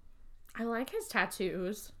 I like his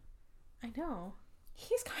tattoos. I know.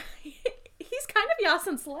 He's kind of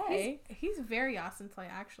Yasin Slay. He's very Yasin Slay,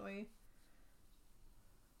 actually.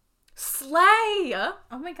 Slay!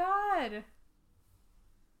 Oh my god.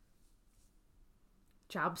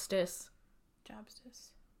 Jobstis.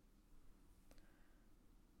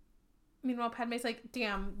 Meanwhile, Padme's like,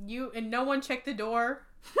 damn, you and no one checked the door.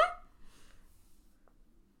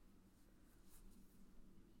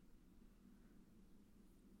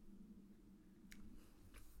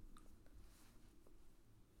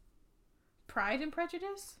 Pride and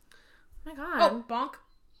Prejudice? Oh my god. Oh, bonk.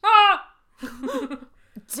 Ah!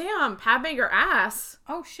 Damn, Padme, your ass.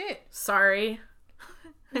 Oh, shit. Sorry.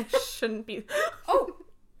 I shouldn't be. Oh!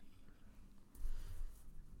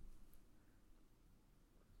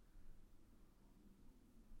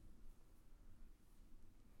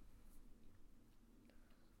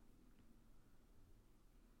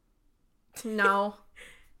 No.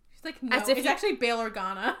 She's like, no. It's actually Bail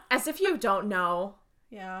Organa. As if you don't know.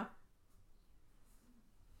 Yeah.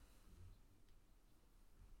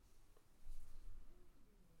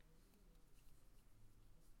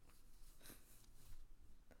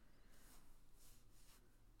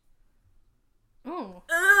 Oh.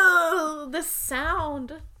 Ugh, the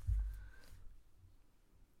sound.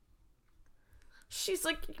 She's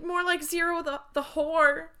like more like Zero the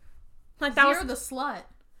whore. Like that Zero the slut.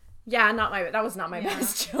 Yeah, that was not my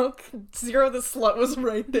best joke. Zero the slut was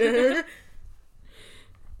right there.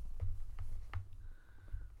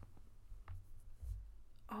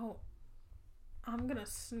 Oh. I'm gonna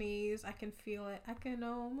sneeze. I can feel it. I can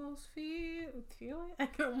almost feel it. I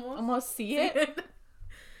can almost see it.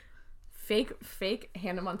 Fake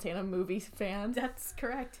Hannah Montana movie fan. That's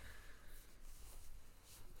correct.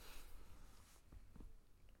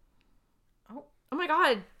 Oh my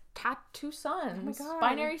god. Tattoo Sons. Oh my god.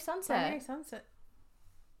 Binary Sunset. Binary Sunset.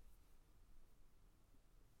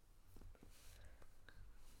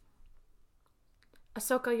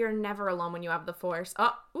 Ahsoka, you're never alone when you have the Force. Shit.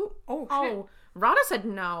 Oh, Rada said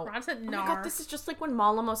no. Rada said Oh no. my god, this is just like when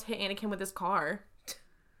Maul almost hit Anakin with his car.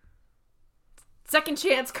 Second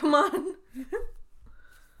chance, come on.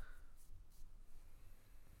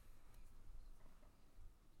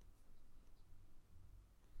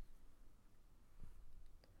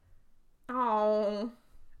 Oh.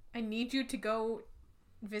 I need you to go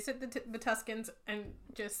visit the Tuskens and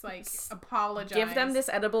just, like, apologize. Give them this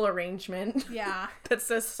edible arrangement. Yeah. That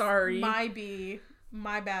says sorry. My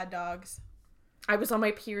bad dogs. I was on my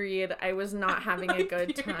period. I was not having a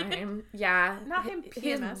good time. Yeah. Not him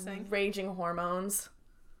His PMSing. raging hormones.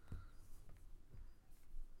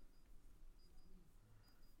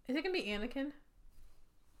 Is it gonna be Anakin?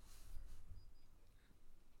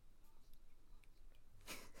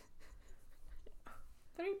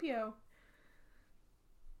 $3PO.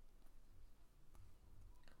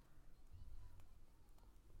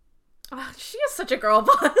 Oh, she is such a girl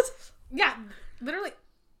boss. Yeah, literally.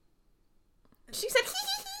 She said, hee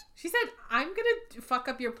hee hee. She said, I'm gonna fuck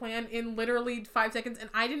up your plan in literally 5 seconds, and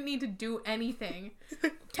I didn't need to do anything.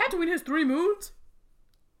 Tatooine has 3 moons?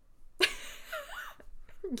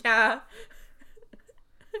 Yeah.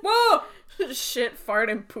 Whoa! Shit, fart,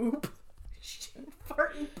 and poop. Shit,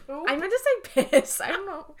 fart and poop? I meant to say piss. I don't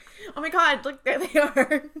know. Oh my god, look, there they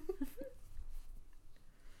are.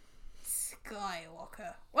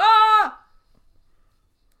 Skywalker. Whoa!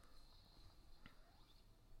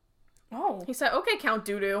 Oh. He said, okay, Count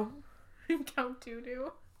Doodoo. Count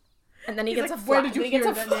Doo-Doo. And then he He's gets like, a where did you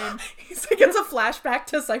hear that name? He gets a flashback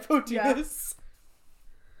to Sifo-Dyas. Yeah.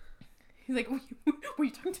 He's like, were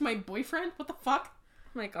you talking to my boyfriend? What the fuck?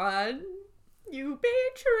 Oh my god. You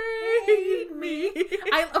betrayed me.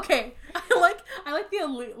 I like the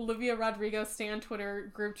Olivia Rodrigo stan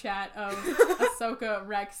Twitter group chat of Ahsoka,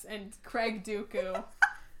 Rex, and Craig Dooku.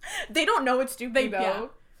 They don't know it's Dooku, though. Yeah.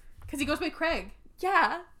 Because he goes by Craig.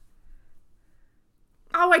 Yeah.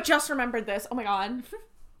 Oh, I just remembered this. Oh my god.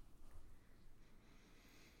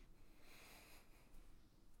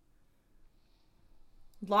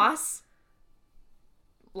 Lost.jpg.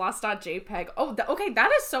 Oh, okay,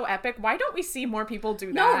 that is so epic. Why don't we see more people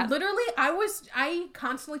do that? No, literally, I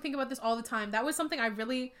constantly think about this all the time. That was something I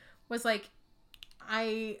really was like,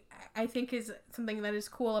 I think is something that is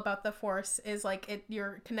cool about the Force is like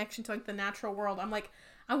your connection to like the natural world. I'm like,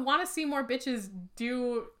 I want to see more bitches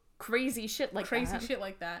do crazy shit like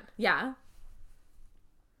that. Yeah.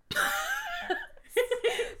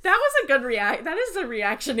 That was a good that is a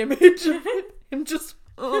reaction image of him just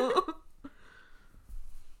oh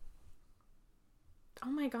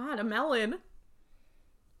my god, a melon.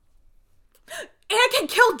 Anakin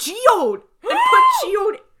killed Geode and put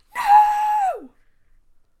Geode. No.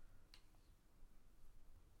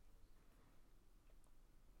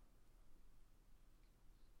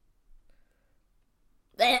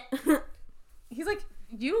 He's like,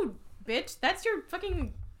 you bitch, that's your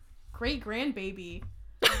fucking great grandbaby.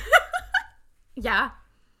 Yeah.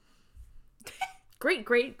 Great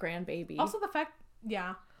grandbaby. Also the fact,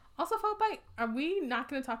 yeah. Also followed by, are we not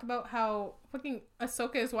going to talk about how fucking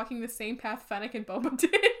Ahsoka is walking the same path Fennec and Boba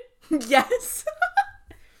did? Yes.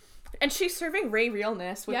 And she's serving Rey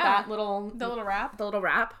realness with that the little rap. The little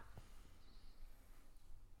rap.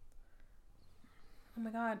 Oh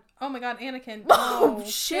my god, Anakin. Oh,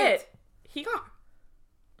 shit. He got...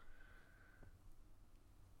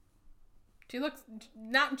 She's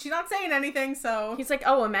not saying anything, so... He's like,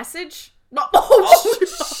 oh, a message? Oh,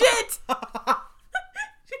 shit!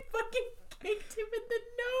 She fucking kicked him in the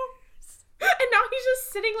nose. And now he's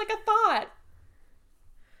just sitting like a thought.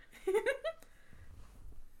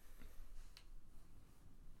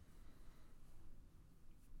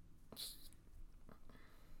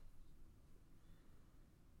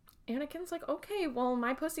 Anakin's like, okay, well,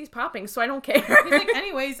 my pussy's popping, so I don't care. He's like,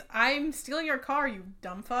 anyways, I'm stealing your car, you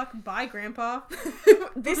dumb fuck. Bye, Grandpa.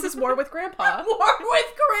 This is war with Grandpa. War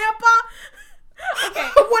with Grandpa? Okay.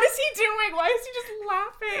 What is he doing? Why is he just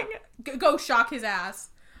laughing? Go shock his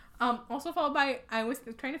ass. Also followed by, I was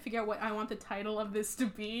trying to figure out what I want the title of this to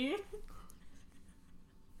be.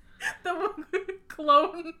 The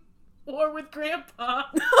Clone War with Grandpa.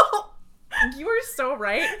 You are so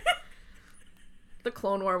right. The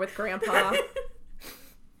Clone War with Grandpa.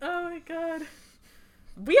 Oh my god.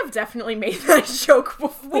 We have definitely made that joke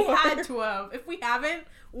before. We had to have. If we haven't,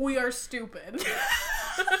 we are stupid.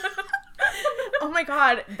 Oh my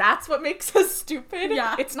god, that's what makes us stupid?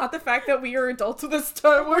 Yeah. It's not the fact that we are adults with a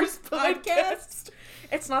Star Wars podcast.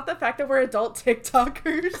 It's not the fact that we're adult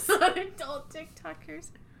TikTokers. Adult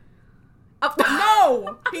TikTokers.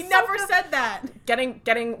 No! He never said that. Getting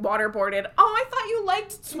waterboarded. Oh, I thought you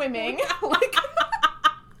liked swimming. Like...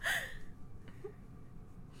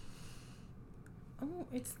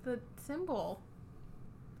 It's the symbol.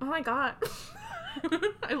 Oh my god.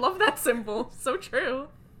 I love that symbol. So true.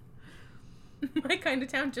 My kind of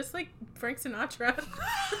town, just like Frank Sinatra.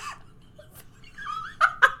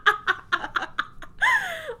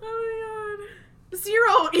 Oh my god.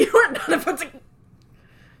 Zero, you are not about to...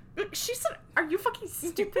 She said, are you fucking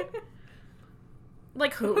stupid?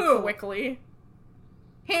 Like who? Quickly.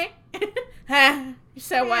 Huh?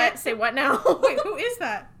 Say what? Say what now? Wait, who is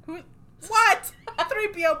that? Who? What?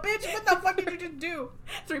 3PO, bitch! What the fuck did you just do?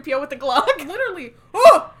 3PO with the Glock. Literally.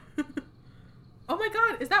 Oh! Oh my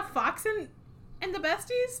god, is that Fox and the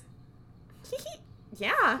Besties?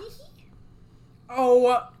 Yeah.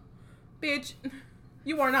 Oh, bitch.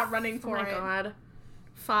 You are not running for it. Oh my god.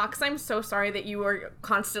 Fox, I'm so sorry that you are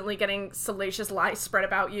constantly getting salacious lies spread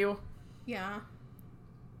about you. Yeah.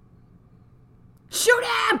 Shoot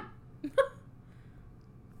him!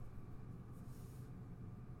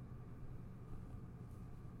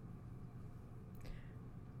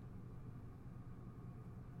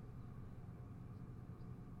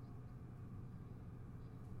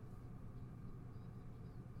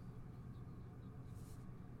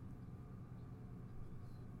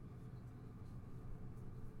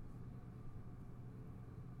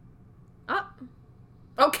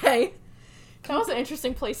 Okay. That was an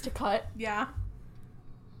interesting place to cut. Yeah.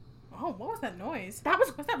 Oh, what was that noise?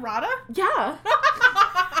 Was that Rada? Yeah.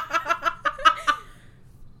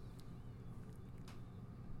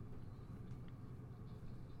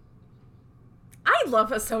 I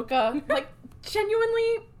love Ahsoka. Like,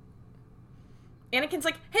 genuinely. Anakin's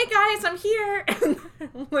like, hey guys, I'm here. And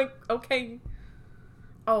I'm like, okay.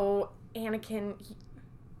 Oh, Anakin.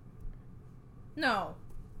 No.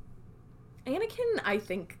 Anakin, I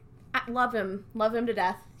love him. Love him to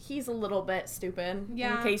death. He's a little bit stupid.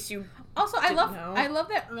 Yeah. In case you Also, I love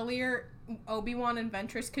that earlier Obi-Wan and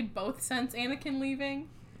Ventress could both sense Anakin leaving.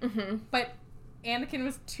 Mm-hmm. But Anakin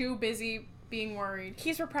was too busy being worried.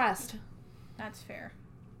 He's repressed. That's fair.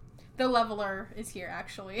 The Leveler is here,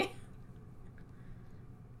 actually.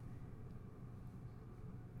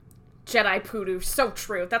 Jedi poodoo. So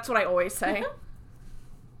true. That's what I always say.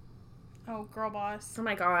 Oh, girl boss. Oh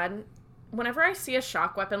my god. Whenever I see a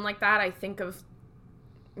shock weapon like that, I think of...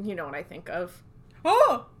 You know what I think of.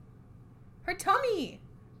 Oh! Her tummy!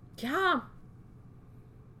 Yeah.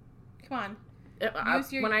 Come on.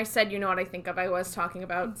 When I said you know what I think of, I was talking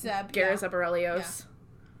about Zeb. Gara Yeah. Zebarelios. Yeah.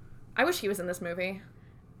 I wish he was in this movie.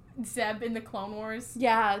 Zeb in the Clone Wars.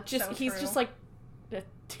 Yeah, he's true. just like a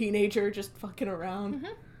teenager just fucking around.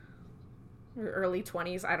 Mm-hmm. Or early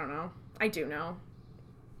 20s, I don't know. I do know.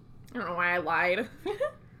 I don't know why I lied.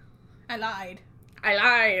 I lied. I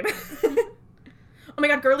lied. Oh my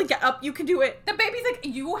god, girly, get up. You can do it. The baby's like,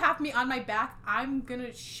 you have me on my back. I'm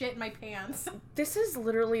gonna shit my pants. This is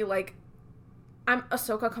literally like... I'm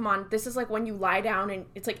Ahsoka, come on. This is like when you lie down and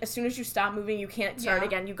it's like as soon as you stop moving, you can't start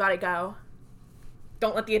again. You gotta go.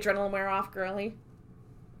 Don't let the adrenaline wear off, girly.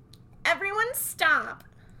 Everyone stop.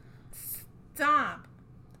 Stop.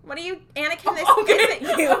 What are you... Anakin, this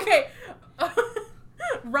isn't you. Okay.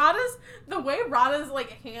 The way Rada's,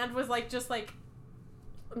 like, hand was, like, just, like...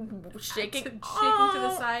 Shaking to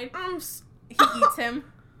the side. He eats him.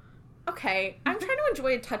 Okay. I'm trying to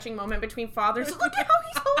enjoy a touching moment between fathers. Look at how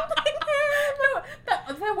he's holding him. No,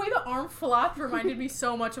 that way the arm flopped reminded me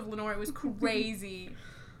so much of Lenore. It was crazy.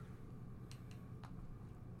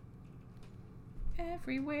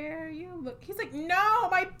 Everywhere you look. He's like, no,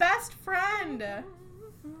 my best friend.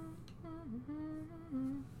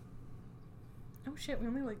 Oh shit, we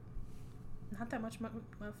only like not that much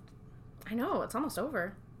left. I know, it's almost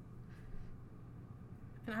over.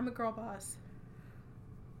 And I'm a girl boss.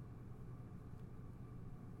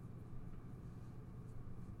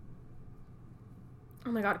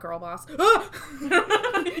 Oh my god, girl boss. I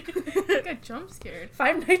got jump scared.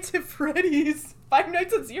 Five Nights at Freddy's. Five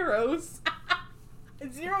Nights at Zero's.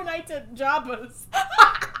 Zero Nights at Jabba's.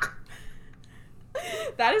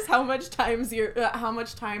 That is how much time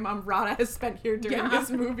Rada has spent here during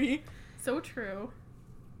this movie. So true.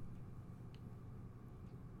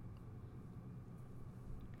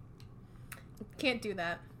 Can't do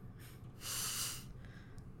that.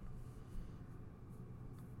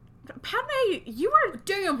 Padme, you were...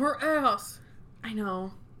 Damn, her ass. I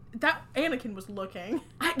know. That Anakin was looking.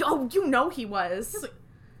 You know he was. He's like,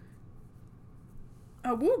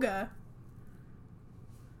 Awooga.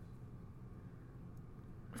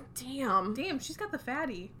 Damn, she's got the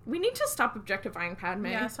fatty. We need to stop objectifying Padme.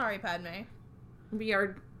 Yeah, sorry, Padme. We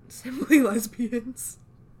are simply lesbians.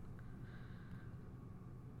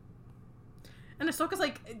 And Ahsoka's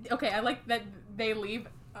like, okay, I like that they leave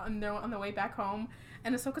on the way back home,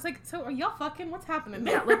 and Ahsoka's like, "So are y'all fucking? What's happening?"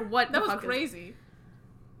 Yeah, like what? That was crazy.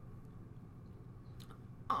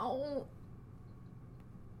 Oh,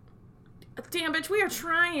 damn, bitch, we are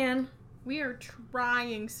trying. We are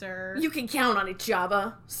trying, sir. You can count on it,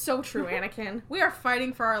 Jabba. So true, Anakin. We are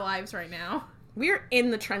fighting for our lives right now. We're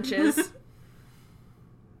in the trenches. His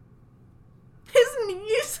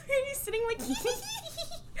knees. He's sitting like.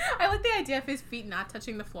 I like the idea of his feet not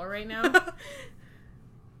touching the floor right now.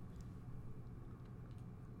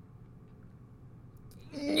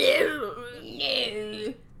 No.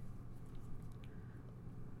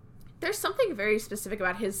 There's something very specific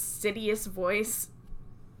about his Sidious voice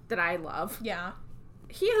that I love. Yeah.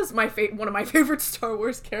 He is one of my favorite Star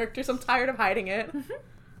Wars characters. I'm tired of hiding it. Oh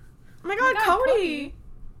my god, Cody!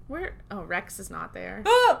 Where? Oh, Rex is not there.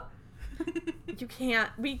 Oh!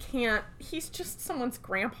 We can't. He's just someone's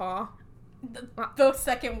grandpa. The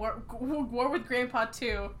second war with Grandpa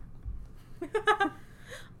too.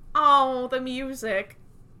 Oh, the music.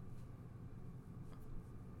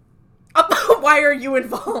 Oh, why are you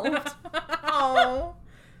involved? Oh.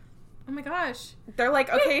 Oh my gosh. They're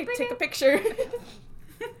like, okay, take a picture.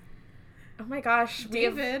 Oh my gosh.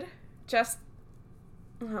 David.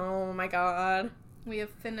 Oh my god. We have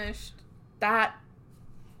finished the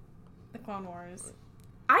Clone Wars.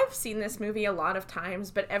 I've seen this movie a lot of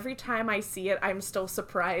times, but every time I see it, I'm still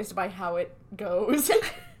surprised by how it goes.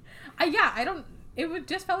 It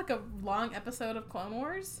just felt like a long episode of Clone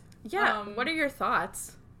Wars. Yeah. What are your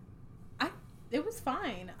thoughts? It was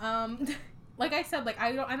fine. Like I said, like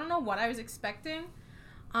I don't know what I was expecting.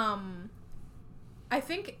 I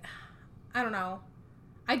think, I don't know.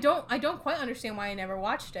 I don't quite understand why I never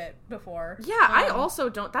watched it before. Yeah, I also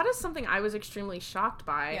don't. That is something I was extremely shocked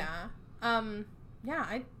by. Yeah. Yeah,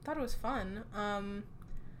 I thought it was fun.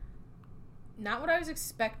 Not what I was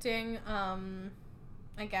expecting.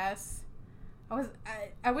 I guess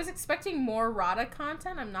I was expecting more Rada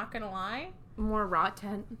content. I'm not gonna lie. More rot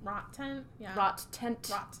tent. Yeah. Rot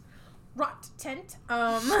tent.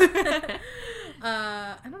 I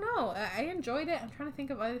don't know. I enjoyed it. I'm trying to think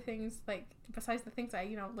of other things like besides the things I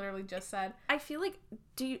literally just said. I feel like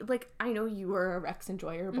I know you were a Rex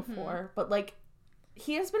enjoyer before, but like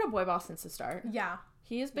he has been a boy boss since the start. Yeah.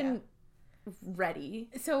 He has been ready.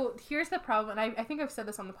 So here's the problem, and I think I've said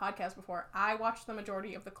this on the podcast before. I watched the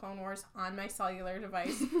majority of the Clone Wars on my cellular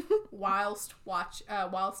device whilst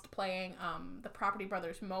playing the Property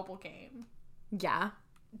Brothers mobile game. Yeah.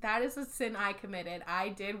 That is a sin I committed. I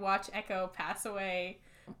did watch Echo pass away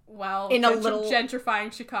while in a little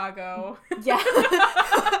gentrifying Chicago. Yeah.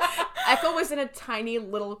 Echo was in a tiny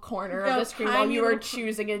little corner of the screen while you were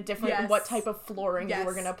choosing a different what type of flooring you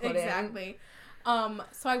were gonna put in. Exactly.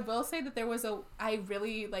 So I will say that I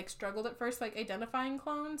really struggled at first identifying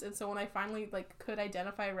clones, and so when I finally could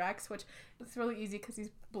identify Rex, which it's really easy because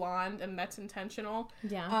he's blonde and that's intentional.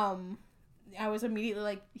 Yeah. I was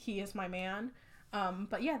immediately he is my man.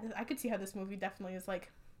 But yeah, I could see how this movie definitely is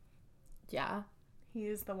yeah, he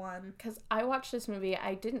is the one. Because I watched this movie,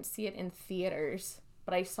 I didn't see it in theaters,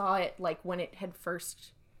 but I saw it when it was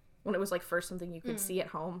first something you could see at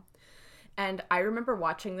home. And I remember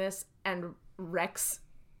watching this, and Rex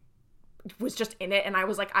was just in it, and I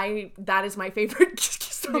was like, that is my favorite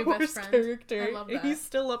Star Wars character. I love that. He's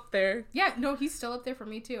still up there. Yeah, no, he's still up there for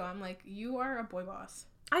me too. I'm like, you are a boy boss.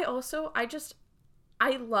 I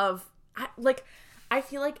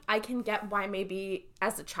feel like I can get why maybe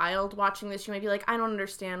as a child watching this, you might be like, I don't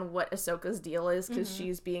understand what Ahsoka's deal is because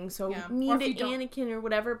she's being so mean to Anakin or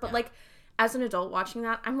whatever. But as an adult watching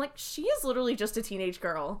that, I'm like, she is literally just a teenage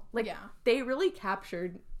girl. They really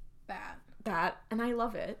captured that, and I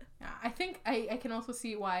love it. Yeah, I think I can also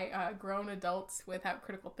see why grown adults without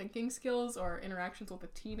critical thinking skills or interactions with a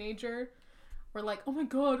teenager were like, oh my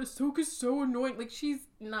god, Ahsoka's so annoying. She's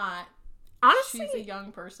not. Honestly, she's a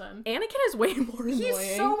young person. Anakin is way more annoying.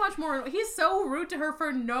 He's so much more annoying. He's so rude to her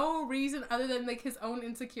for no reason other than his own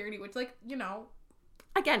insecurity, which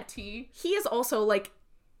again, he is also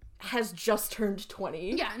has just turned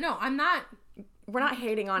 20. Yeah, no, I'm not. We're not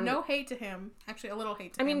hating on. No hate to him. Actually, a little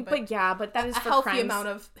hate to him. I mean, but that is a for healthy amount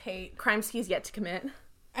of hate. Crimes he's yet to commit.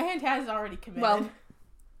 And has already committed. Well,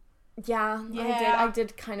 yeah. I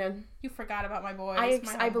did kind of. You forgot about my boys.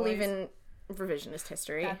 I believe in revisionist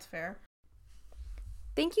history. That's fair.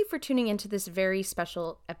 Thank you for tuning into this very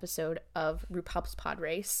special episode of RuPaul's Pod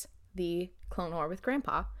Race, the Clone War with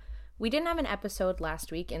Grandpa. We didn't have an episode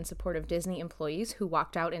last week in support of Disney employees who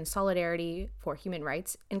walked out in solidarity for human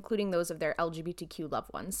rights, including those of their LGBTQ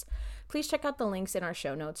loved ones. Please check out the links in our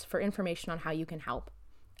show notes for information on how you can help.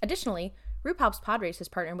 Additionally, RuPaul's Pod Race has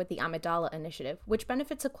partnered with the Amidala Initiative, which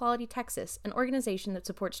benefits Equality Texas, an organization that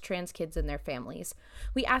supports trans kids and their families.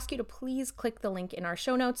 We ask you to please click the link in our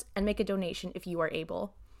show notes and make a donation if you are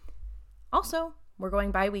able. Also, we're going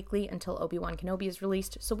bi-weekly until Obi-Wan Kenobi is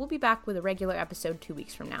released, so we'll be back with a regular episode 2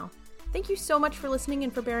 weeks from now. Thank you so much for listening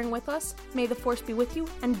and for bearing with us. May the Force be with you,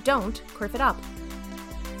 and don't curve it up.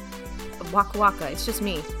 Waka waka, it's just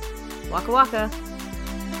me. Waka waka.